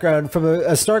sky background from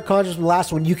a stark contrast from the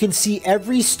last one, you can see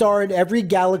every star in every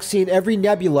galaxy and every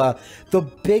nebula, the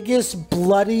biggest,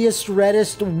 bloodiest,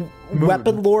 reddest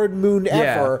weapon lord moon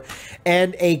ever,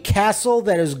 and a castle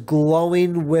that is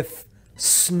glowing with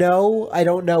snow. I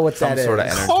don't know what that is. Sort of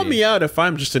energy. Call me out if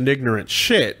I'm just an ignorant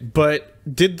shit, but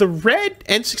did the red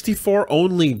N64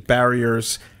 only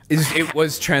barriers... It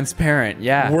was transparent,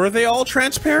 yeah. Were they all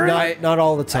transparent? Not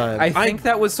all the time. I think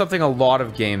that was something a lot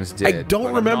of games did. I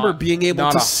don't remember being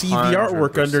able to see the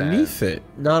artwork underneath it.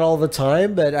 Not all the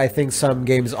time, but I think some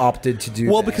games opted to do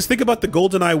that. Well, because think about the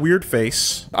GoldenEye weird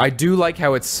face. I do like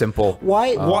how it's simple.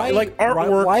 Why like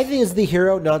artwork? Why is the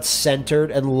hero not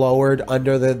centered and lowered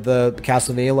under the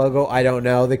Castlevania logo? I don't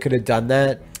know. They could have done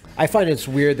that. I find it's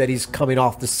weird that he's coming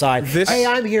off the side. Hey,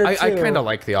 I'm here too. I kind of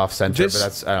like the off-center, but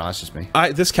that's, I don't know, that's just me.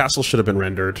 This castle should have been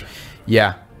rendered.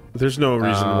 Yeah. There's no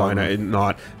reason why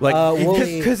not. Like,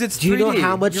 because it's 3D. Do you know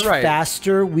how much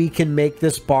faster we can make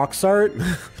this box art?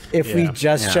 If we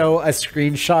just show a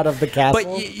screenshot of the castle.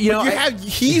 But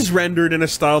he's rendered in a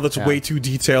style that's way too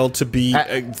detailed to be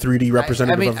a 3D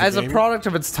representative. I mean, of the as game. a product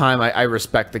of its time, I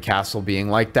respect the castle being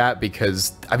like that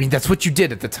because I mean that's what you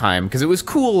did at the time because it was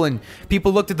cool and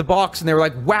people looked at the box and they were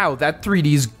like, "Wow, that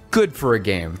 3D is good for a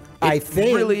game." It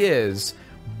really is,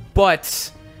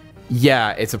 but.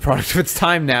 Yeah, it's a product of its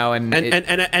time now, and it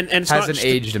hasn't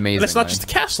aged amazingly. It's not just the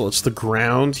castle; it's the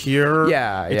ground here.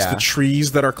 Yeah, it's the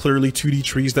trees that are clearly 2D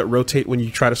trees that rotate when you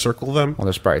try to circle them. Well,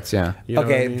 they're sprites, yeah. You know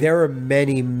okay, I mean? There are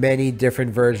many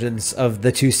different versions of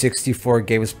the 264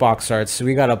 games box art, so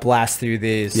we gotta blast through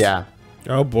these. Yeah.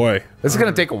 Oh boy, this is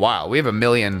gonna take a while. We have a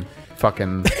million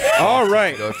fucking. All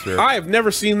right, I have never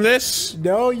seen this.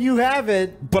 No, you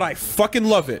haven't. But I fucking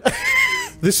love it.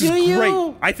 This is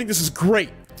great. I think this is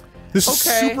great. This is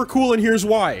super cool, and here's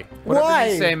why. Why?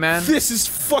 You say, man? This is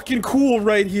fucking cool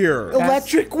right here.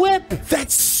 Electric whip.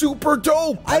 That's super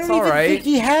dope. I don't even think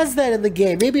he has that in the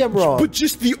game. Maybe I'm wrong. But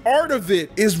just the art of it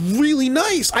is really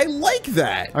nice. I like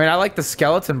that. I mean, I like the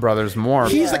Skeleton Brothers more.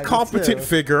 He's a competent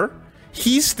figure.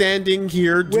 He's standing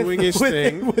here doing his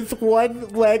thing. With one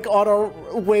leg on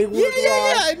a wayward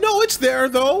Yeah. No, it's there,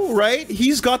 though, right?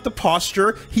 He's got the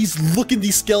posture. He's looking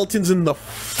these skeletons in the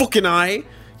fucking eye.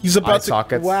 He's about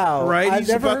to wow, right? I've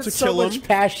never heard so much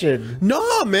passion.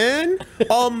 Nah, man.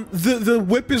 The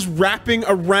whip is wrapping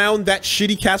around that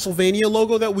shitty Castlevania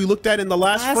logo that we looked at in the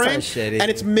last frame,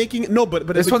 and it's making but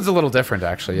this one's a little different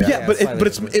actually. Yeah, but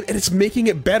it's making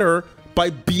it better by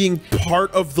being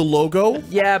part of the logo.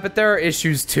 Yeah, but there are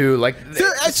issues too. Like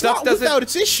it's not without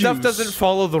its issues. Stuff doesn't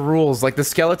follow the rules. Like the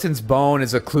skeleton's bone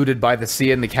is occluded by the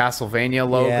C in the Castlevania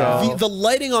logo. Yeah. The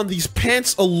lighting on these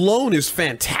pants alone is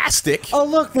fantastic. Oh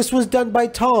look, this was done by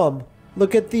Tom.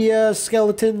 Look at the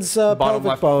skeleton's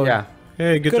pelvic bone. Yeah.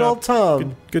 Hey, good job. Old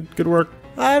Tom. Good work.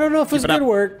 I don't know if it's good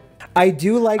work. I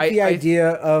do like the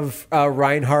idea of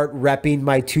Reinhardt repping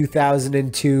my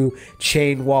 2002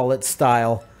 chain wallet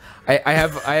style. I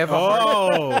have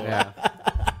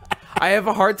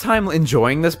a hard time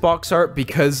enjoying this box art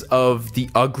because of the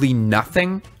ugly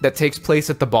nothing that takes place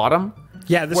at the bottom.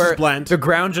 Yeah, this is bland. The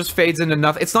ground just fades into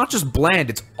nothing. It's not just bland,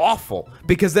 it's awful.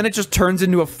 Because then it just turns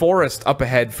into a forest up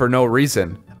ahead for no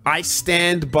reason. I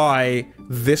stand by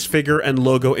this figure and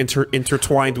logo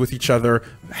intertwined with each other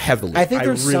heavily. I think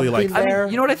there's really something there. I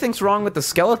mean, you know what I think's wrong with the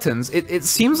skeletons? It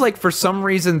seems like for some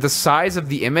reason the size of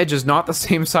the image is not the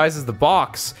same size as the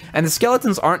box, and the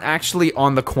skeletons aren't actually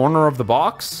on the corner of the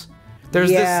box.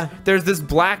 There's this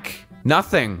black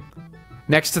nothing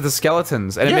next to the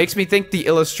skeletons, and it makes me think the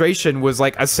illustration was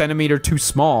like a centimeter too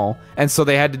small, and so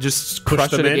they had to just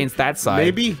crush it against that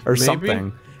side, or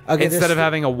something. Okay, instead of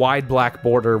having a wide black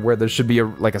border where there should be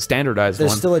a standardized one.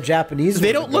 There's still a Japanese one.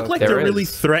 They don't look like they're really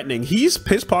threatening. His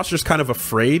posture's kind of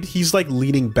afraid. He's like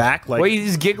leaning back. Like, well,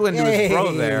 he's giggling to his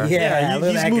bro there. Yeah,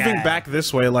 he's moving back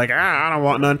this way like, I don't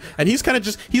want none. And he's kind of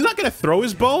he's not going to throw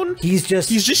his bone. He's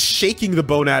just shaking the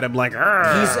bone at him like,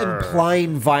 he's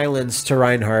implying violence to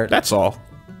Reinhardt. That's all.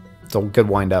 It's a good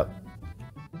wind up.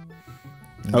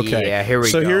 Okay. Yeah, here we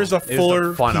go. So here's a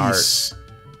fuller fun piece.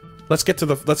 Let's get to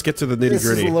the nitty gritty. This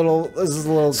is a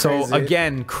little so crazy.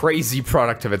 Again, crazy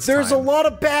product of its time. There's a lot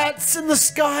of bats in the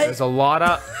sky. There's a lot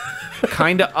of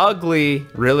kind of ugly,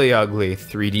 really ugly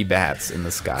 3D bats in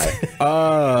the sky.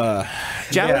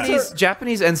 Japanese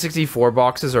N64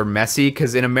 boxes are messy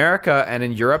because in America and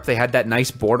in Europe they had that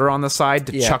nice border on the side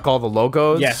to chuck all the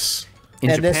logos. Yes. In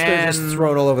Japan, they're just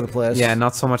thrown all over the place. Yeah,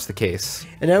 not so much the case.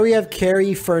 And now we have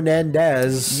Carrie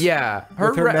Fernandez. Yeah,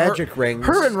 with her magic rings.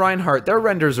 Her and Reinhardt, their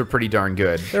renders are pretty darn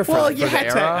good. They're you had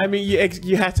to. I mean,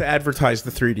 you had to advertise the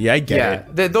 3D. I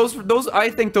get it. Those I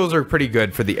think those are pretty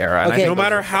good for the era. Okay. No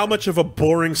matter how much of a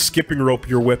boring skipping rope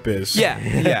your whip is. Yeah,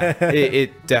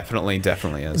 it definitely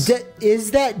is. Is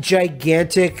that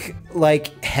gigantic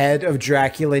head of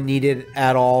Dracula needed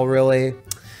at all? Really?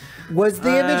 Was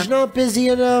the image not busy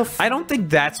enough? I don't think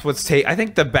that's what's I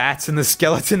think the bats and the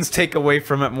skeletons take away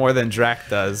from it more than Drac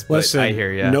does. But listen, I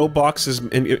hear you. No box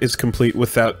is complete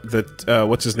without the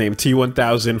what's his name,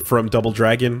 T1000 from Double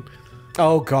Dragon.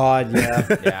 Oh God,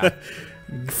 yeah, yeah.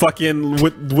 Fucking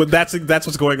that's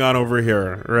what's going on over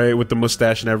here, right? With the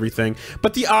mustache and everything.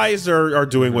 But the eyes are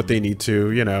doing what they need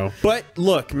to, you know. But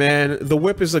look, man, the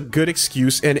whip is a good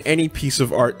excuse, and any piece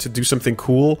of art to do something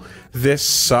cool. This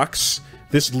sucks.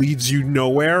 this leads you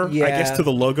nowhere. Yeah. I guess to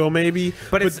the logo maybe.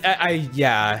 But it's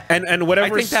yeah. And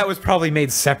whatever. I think that was probably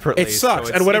made separately. It sucks.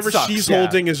 So and whatever it sucks, she's yeah.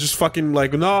 holding is just fucking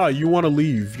like, nah, you want to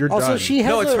leave. You're Also, done. she has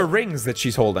No, it's her rings that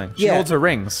she's holding. She Yeah. holds her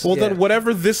rings. Well, then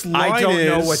whatever this line is, I don't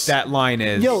know what that line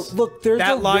is. Yo, look, there's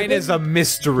that a line ribbon- is a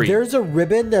mystery. There's a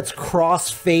ribbon that's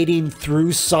cross-fading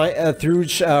through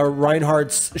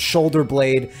Reinhardt's shoulder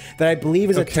blade that I believe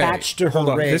is attached to her Hold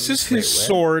on. ring. This is his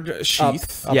sword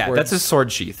sheath. Up- yeah, upwards. that's his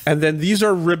sword sheath. And then these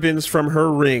are ribbons from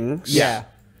her rings. Yeah.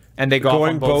 And they go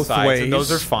Going on both both sides, ways. and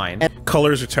those are fine.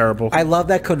 Colors are terrible. I love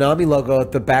that Konami logo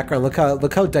at the background. Look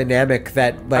how dynamic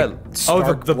that like.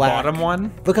 stark the black. bottom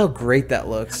one? Look how great that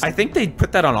looks. I think they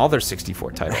put that on all their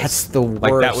 64 titles. That's the worst.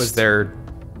 Like that was their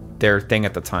thing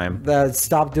at the time.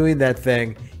 Stop doing that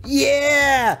thing.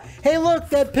 Yeah. Hey, look,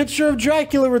 that picture of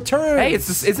Dracula returns. Hey,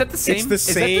 is that the same? It's the is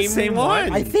that the same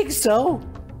one. I think so.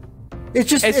 It's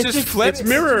just flipped. It's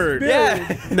mirrored.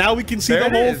 Yeah. Now we can see There the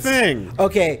it whole is. thing.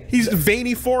 Okay. He's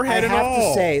veiny forehead I and have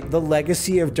all. to say, the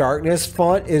Legacy of Darkness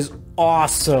font is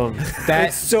awesome.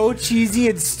 It's so cheesy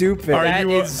and stupid. That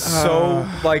is so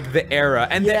like the era.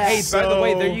 And then, hey, by the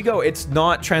way, So- there you go. It's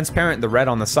not transparent. The red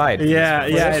on the side. Yeah,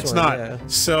 yeah, this it's one, not. yeah.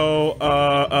 So,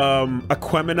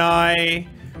 Aquemini,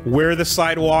 Where the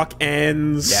Sidewalk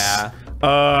Ends. Yeah.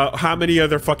 How many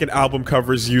other fucking album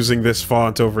covers using this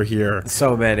font over here?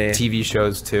 So many. TV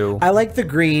shows too. I like the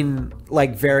green,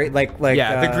 like very, like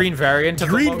Yeah, the green variant. Of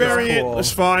the Green logo. variant cool.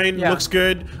 is fine. Yeah. Looks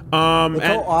good. Look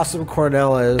how awesome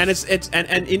Cornell is.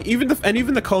 And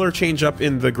even the color change up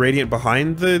in the gradient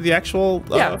behind the actual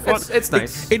Yeah, font. it's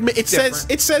nice.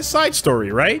 It says side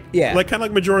story, right? Yeah. like kind of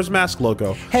like Majora's Mask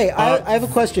logo. Hey, I have a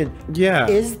question. Yeah.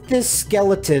 Is this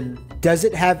skeleton, does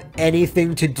it have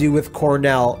anything to do with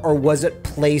Cornell, or was it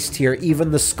placed here,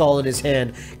 even the skull in his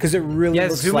hand? Because it really Yeah,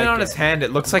 looks zoom like in on it. his hand.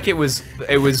 It looks like it was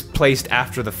placed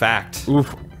after the fact.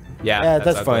 Oof. Yeah,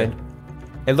 That's ugly. fine.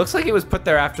 It looks like it was put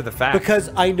there after the fact.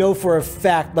 Because I know for a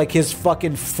fact, like his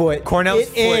fucking foot. Cornell's it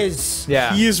foot. is.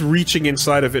 Yeah. He is reaching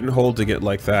inside of it and holding it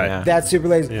like that. Yeah. That's super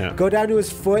lazy. Yeah. Go down to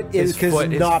his foot. His Because foot-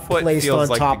 his not foot placed feels on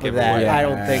like top the of that. giveaway. I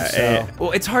don't think so.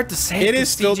 Well, it's hard to say. It is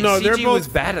still CG, no. They're CG both was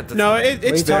bad at the no. time. It's What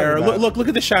are you there. talking about? Look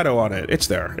at the shadow on it. It's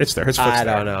there. It's there. His foot's I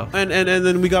there. don't know. And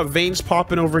then we got veins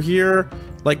popping over here,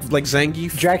 like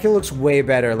Zangief. Dracula looks way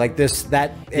better. Like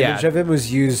that image Yeah. of him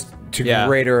was used to Yeah.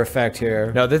 greater effect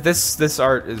here. No, this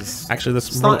art is Actually, this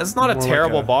it's not a more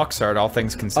terrible like box art, all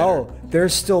things considered. Oh,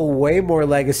 there's still way more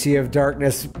Legacy of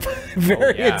Darkness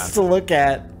variants to look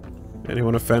at.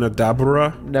 Anyone a fan of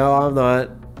Dabura? No, I'm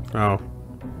not. Oh.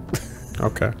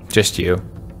 Okay. Just you,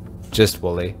 just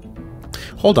Woolie.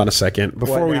 Hold on a second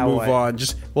before we now move what? on.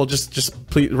 Just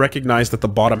please recognize that the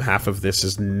bottom half of this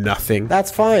is nothing.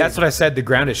 That's fine. That's what I said. The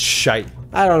ground is shite.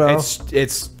 I don't know.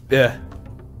 It's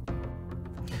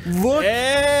Look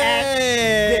at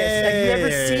this. Have you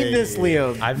ever seen this,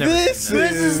 Liam? I've never. This seen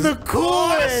that. is the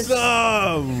coolest.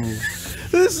 Awesome.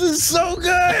 This is so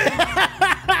good.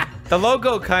 The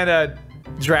logo kind of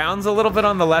drowns a little bit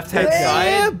on the left-hand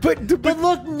Yeah, side. but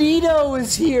look, Nito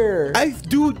is here.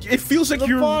 dude, it feels like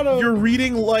bottom. you're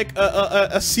reading like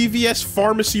a CVS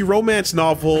pharmacy romance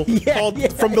novel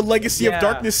called from the Legacy of Yeah.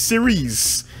 Darkness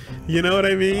series. You know what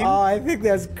I mean? Oh, I think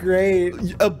that's great.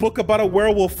 A book about a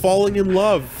werewolf falling in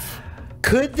love.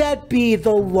 Could that be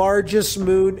the largest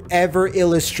moon ever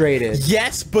illustrated?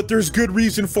 Yes, but there's good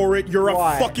reason for it. You're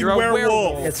Why? a fucking You're a werewolf.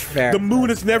 werewolf. It's fair. The moon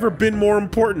has never been more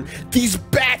important. These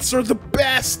bats are the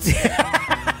best.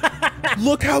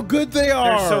 Look how good they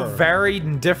are. They're so varied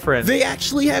and different. They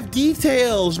actually have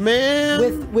details,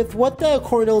 man. With what the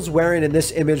Cornell's wearing in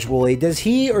this image, Woolie, does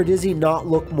he or does he not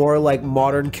look more like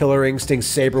modern Killer Instinct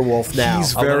Saberwolf now?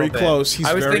 He's A little very bit. close. He's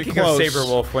I was very thinking close. of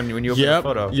Saberwolf when you opened the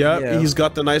photo. Yep. Yeah. He's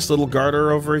got the nice little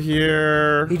garter over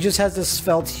here. He just has this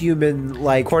svelte human,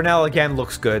 like... Cornell again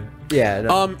looks good. Yeah.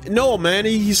 No. No, man,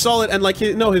 he's solid, and like,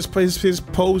 his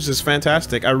pose is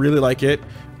fantastic. I really like it.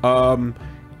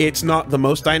 It's not the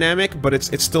most dynamic, but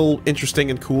it's still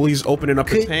interesting and cool. He's opening up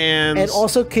his hands. And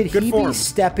also, could Good he form. be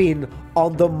stepping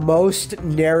on the most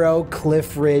narrow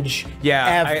cliff ridge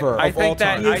ever? I of think all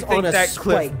that time? He I is on think a that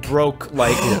cliff spike. broke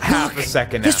like half a Look,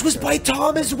 second. This after. was by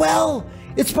Tom as well.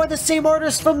 It's by the same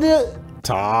artist from the...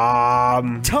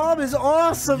 Tom. Tom is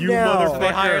awesome You now. motherfucker. They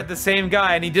hired the same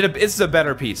guy, and he did a. This is a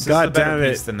better piece. This God is a better damn it.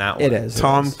 piece than that one. It is.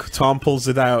 Tom pulls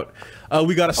it out.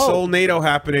 We got a Soul NATO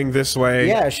happening this way.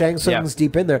 Yeah, Shang Tsung's Yeah.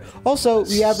 deep in there. Also,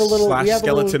 we have a little... Slash we have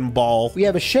skeleton ball. We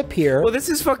have a ship here. Well, this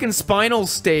is fucking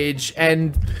Spinal's stage,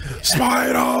 and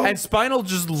Spinal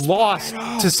just lost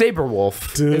to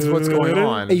Saberwolf. Is what's going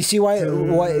on. You see why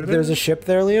there's a ship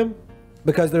there, Liam?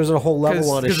 Because there's a whole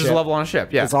level on a ship. Because there's a level on a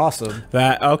ship, yeah. It's awesome.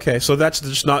 That okay, so that's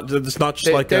just not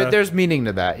like there's meaning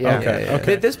to that, yeah.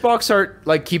 Okay. This box art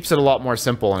like keeps it a lot more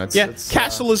simple, and it's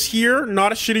Castle is here,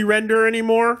 not a shitty render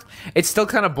anymore. It's still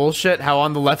kind of bullshit how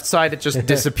on the left side it just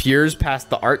disappears past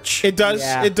the arch. It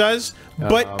does,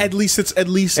 but at least it's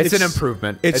an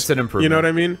improvement. It's an improvement. You know what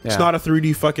I mean? Yeah. It's not a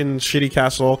 3D fucking shitty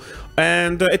castle,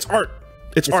 and it's art.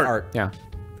 It's art. Yeah.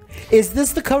 Is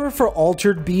this the cover for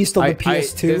Altered Beast on the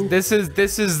PS2?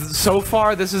 This is so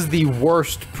far. This is the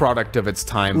worst product of its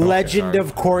time. Legend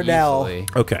of Cornell. Easily.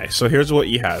 Okay, so here's what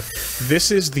you have. This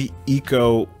is the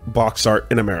eco box art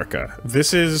in America.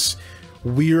 This is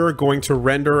we're going to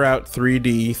render out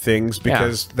 3D things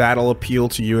because that'll appeal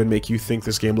to you and make you think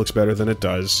this game looks better than it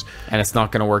does. And it's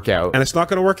not going to work out. And it's not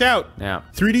going to work out. Yeah.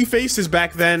 3D faces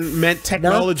back then meant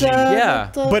technology.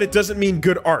 But it doesn't mean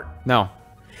good art. No.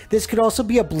 This could also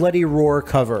be a Bloody Roar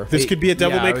cover. This could be a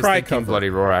Devil May Cry cover. Bloody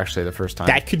Roar actually the first time.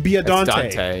 That could be a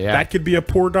Dante. That could be a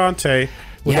poor Dante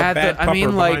with a bad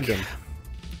pupper behind him.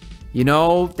 You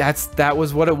know, that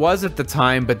was what it was at the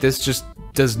time, but this just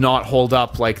does not hold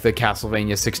up like the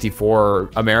Castlevania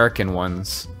 64 American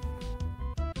ones.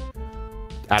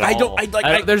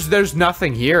 There's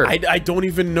nothing here. I don't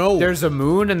even know. There's a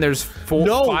moon and there's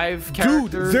 5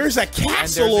 characters. Dude, there's a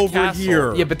castle over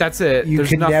here. Yeah, but that's it. You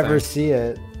can never see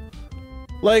it.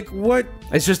 Like, what?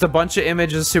 It's just a bunch of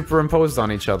images superimposed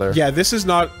on each other. Yeah, this is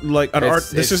not like an art.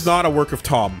 This is not a work of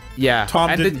Tom. Yeah, Tom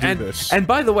didn't do this. And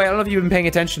by the way, I don't know if you've been paying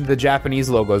attention to the Japanese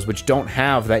logos, which don't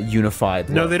have that unified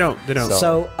look. No, they don't. They don't.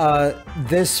 So,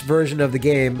 this version of the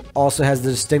game also has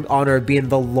the distinct honor of being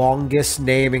the longest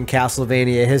name in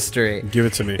Castlevania history. Give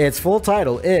it to me. Its full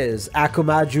title is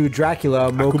Akumaju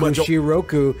Dracula Moku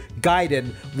Shiroku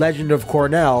Gaiden Legend of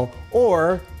Cornell,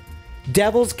 or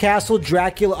Devil's Castle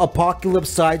Dracula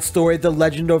Apocalypse Side Story The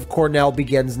Legend of Cornell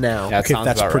Begins Now. That sounds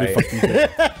that's about pretty fucking good.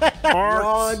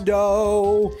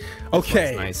 Rondo.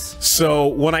 Okay, nice. So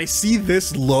when I see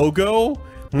this logo,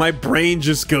 my brain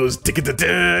just goes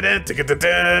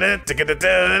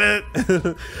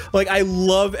like I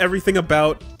love everything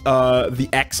about the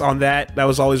X on that. That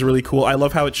was always really cool. I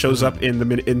love how it shows up in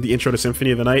the intro to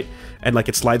Symphony of the Night, and like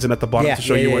it slides in at the bottom to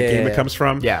show you what game it comes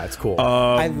from. Yeah, it's cool.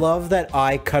 I love that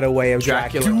eye cutaway of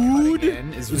Dracula. Dude,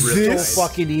 is really so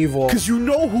fucking evil. Because you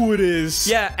know who it is.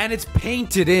 Yeah, and it's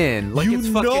painted in. Like you it's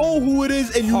fucking know who it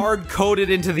is, and hard coded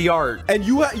into the art. And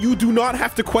you do not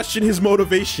have to question his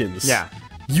motivations. Yeah.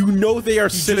 You know they are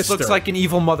sinister. He just looks like an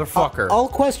evil motherfucker. I'll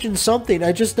question something.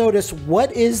 I just noticed,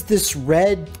 what is this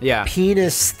red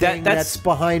penis thing that's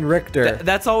behind Richter?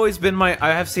 That's always been my...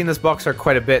 I have seen this box art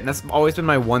quite a bit, and that's always been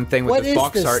my one thing with this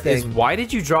box art is why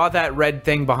did you draw that red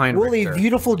thing behind Woolie, Richter?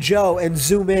 Beautiful Joe, and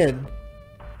zoom in.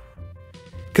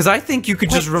 Because I think you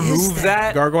could just remove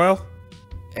that. Gargoyle?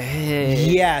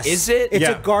 Yes. Is it? It's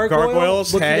a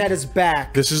gargoyle's looking head. at his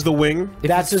back. This is the wing.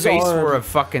 That's his face arm. were a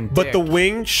fucking dick. But the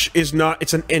wing is not...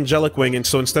 It's an angelic wing, and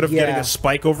so instead of getting a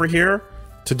spike over here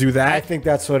to do that... I think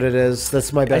that's what it is.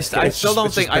 That's my best I guess. still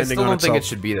don't think it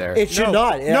should be there. It should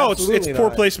not. No, it's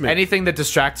poor placement. Anything that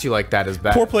distracts you like that is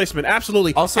bad. Poor placement,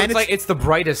 absolutely. Also, it's the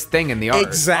brightest thing in the art.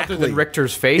 Exactly. Other than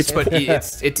Richter's face, but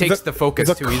it takes the focus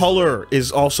the too easily. color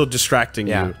is also distracting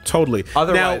you. Totally.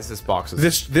 Otherwise, now, this box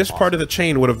is this part of the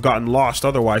chain would have gotten lost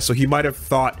otherwise, so he might have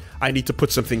thought, I need to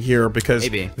put something here because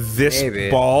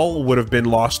this ball would have been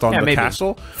lost on the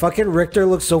castle. Fucking Richter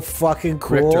looks so fucking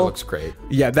cool. Richter looks great.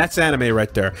 Yeah, that's anime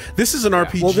right there. This is an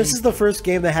RPG. Well, this is the first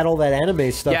game that had all that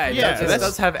anime stuff. Yeah, it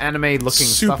does have anime-looking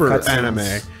stuff. Super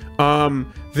anime.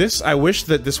 I wish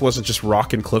that this wasn't just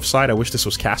rock and cliffside. I wish this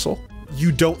was castle.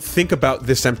 You don't think about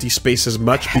this empty space as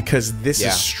much because this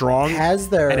is strong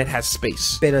and it has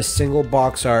space. Been a single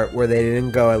box art where they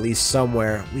didn't go at least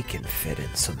somewhere we can fit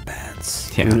in some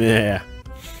bats. Yeah.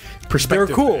 Perspective.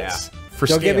 They're cool. Yeah.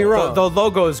 Don't get me wrong. The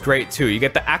logo is great too. You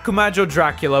get the Akumajo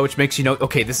Dracula, which makes you know,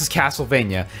 okay, this is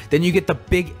Castlevania. Then you get the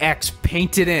big X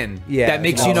painted in. Yeah, that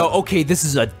makes you know, okay, this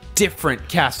is a different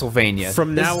Castlevania.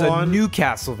 From now this is on, a new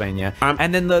Castlevania.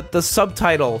 And then the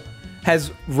subtitle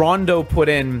has Rondo put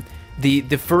in. The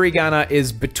furigana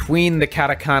is between the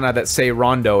katakana that say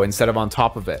Rondo instead of on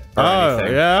top of it.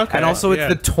 Yeah, okay. And also it's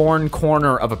the torn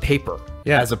corner of a paper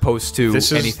as opposed to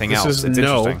anything else. It's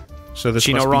interesting. So this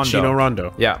Chino must be Chino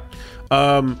Rondo. Yeah.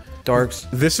 Darks.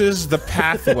 This is the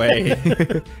pathway.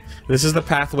 This is the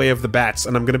pathway of the bats,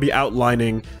 and I'm going to be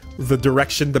outlining the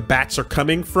direction the bats are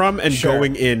coming from and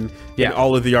going in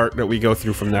all of the art that we go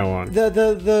through from now on.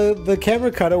 The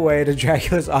camera cutaway to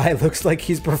Dracula's eye looks like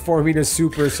he's performing a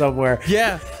super somewhere.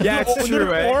 Yeah, it's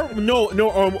true.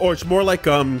 Or it's more like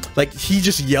he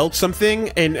just yelled something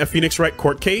in a Phoenix Wright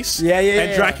court case. Yeah.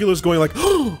 And Dracula's going like,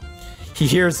 He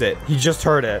hears it. He just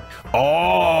heard it.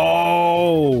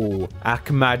 Oh,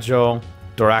 Akmajo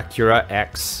Doracura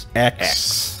X.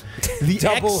 The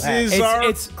Double X's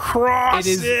X. are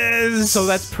crosses. It is, so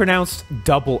that's pronounced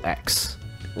double X.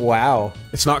 Wow.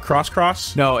 It's not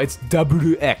cross. No, it's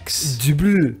double X.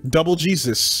 Double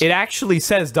Jesus. It actually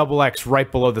says double X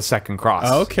right below the second cross.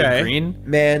 Okay. In green.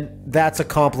 Man, that's a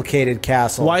complicated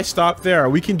castle. Why stop there?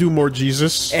 We can do more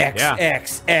Jesus. X,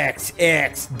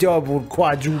 double,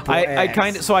 quadruple I X.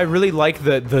 kind of, so I really like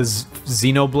the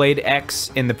Xenoblade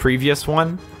X in the previous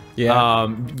one. Yeah.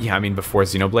 Yeah, I mean before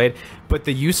Xenoblade, but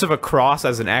the use of a cross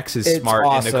as an X is It's smart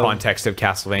awesome. in the context of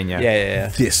Castlevania. Yeah.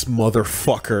 This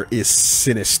motherfucker is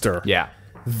sinister. Yeah.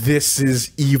 This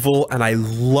is evil, and I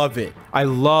love it. I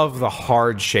love the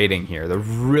hard shading here. The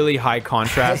really high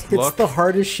contrast It's look. the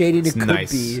hardest shading it It's could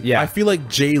nice. be. Yeah. I feel like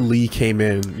Jay Lee came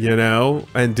in, you know,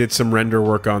 and did some render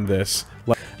work on this.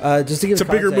 Like, Just to give it's a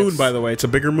bigger context, moon, by the way. It's a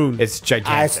bigger moon. It's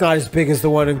gigantic. It's not as big as the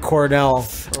one in Cornell.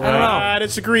 I don't know. I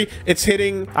disagree. It's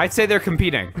hitting. I'd say they're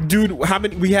competing. Dude, how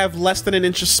many? We have less than an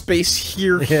inch of space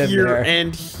here, Yeah, here, there.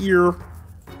 and here.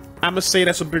 I'm gonna say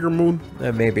that's a bigger moon.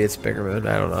 Maybe it's bigger moon.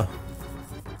 I don't know.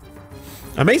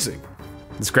 Amazing.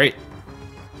 It's great.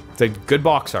 It's a good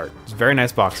box art. It's very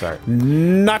nice box art.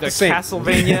 Not the, The same.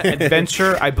 Castlevania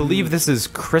Adventure. I believe this is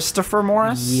Christopher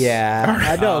Morris. Yeah,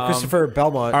 I know Christopher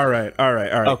Belmont. All right.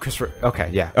 Oh, Christopher. Okay,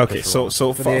 yeah. Okay, Christopher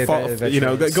so the you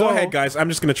know, go adventure. ahead, guys. I'm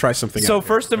just gonna try something. So out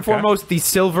first here, and okay? foremost, the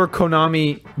silver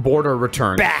Konami border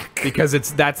returns Back! because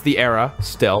that's the era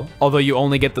still. Although you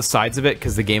only get the sides of it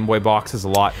because the Game Boy box is a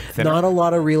lot thinner. Not a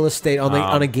lot of real estate on the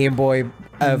on a Game Boy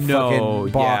no,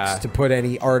 fucking box yeah. to put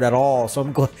any art at all. So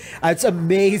I'm glad. It's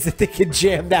amazed that they can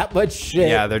jam that much shit.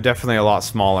 Yeah, they're definitely a lot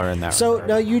smaller in there. So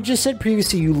now you just said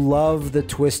previously you love the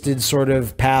twisted sort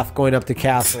of path going up to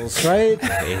castles, right? I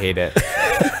hate it.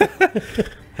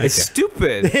 It's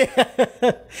stupid.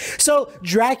 So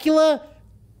Dracula,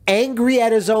 angry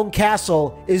at his own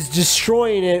castle, is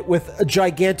destroying it with a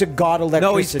gigantic god No,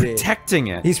 he's electricity. protecting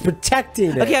it. He's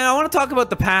protecting it. Again, I want to talk about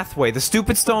the pathway, the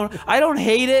stupid stone. I don't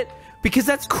hate it because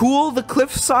that's cool, the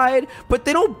cliffside, but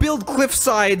they don't build cliff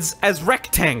sides as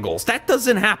rectangles. That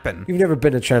doesn't happen. You've never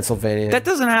been to Transylvania. That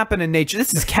doesn't happen in nature.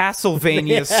 This is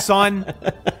Castlevania, son.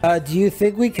 Do you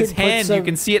think we could His hand, put some, you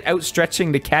can see it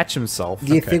outstretching to catch himself.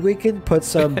 Do you think we can put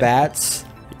some bats?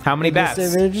 How many in this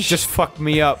bats? image? Just fuck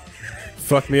me up.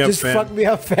 Fuck me up, Just fam. fuck me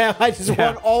up, fam. I just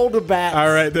want all the bats. All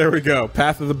right, there we go.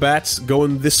 Path of the Bats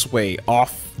going this way,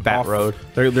 off Bat Road.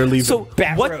 They're leaving. So,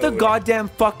 Bat what the Road. goddamn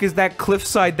fuck is that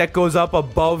cliffside that goes up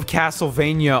above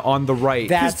Castlevania on the right?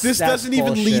 This doesn't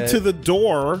even lead bullshit. to the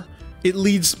door. It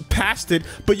leads past it.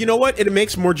 But you know what? It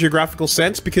makes more geographical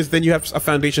sense because then you have a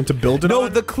foundation to build it No,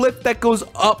 on. the cliff that goes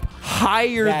up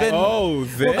higher That- than... Oh,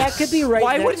 this. Well, that could be right.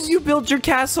 Why next- wouldn't you build your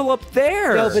castle up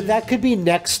there? No, but that could be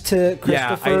next to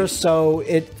Christopher, so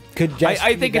it could just.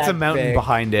 I be think it's a that mountain big.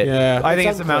 behind it. Yeah. I think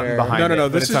It's it's a mountain unclear. behind it. No.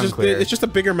 but This is it's just unclear. it's just a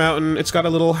bigger mountain. It's got a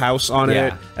little house on Yeah.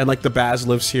 it, and like the Baz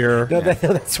lives here. No,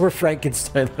 that's where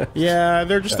Frankenstein lives. Yeah,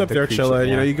 they're just up the there creature, chilling.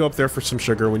 You yeah. know, you go up there for some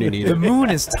sugar when you need The it.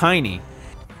 moon is tiny.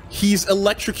 He's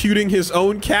electrocuting his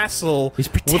own castle. He's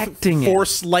protecting with it.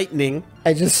 force lightning.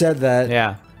 I just said that.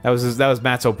 Yeah, that was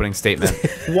Matt's opening statement.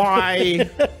 Why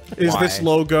is Why? this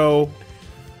logo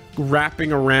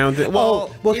wrapping around it?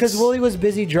 Well, because it's- Woolie was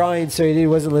busy drawing, so he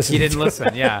wasn't listening. He didn't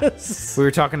listen. Yeah, we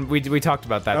were talking. We talked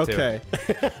about that too. Okay.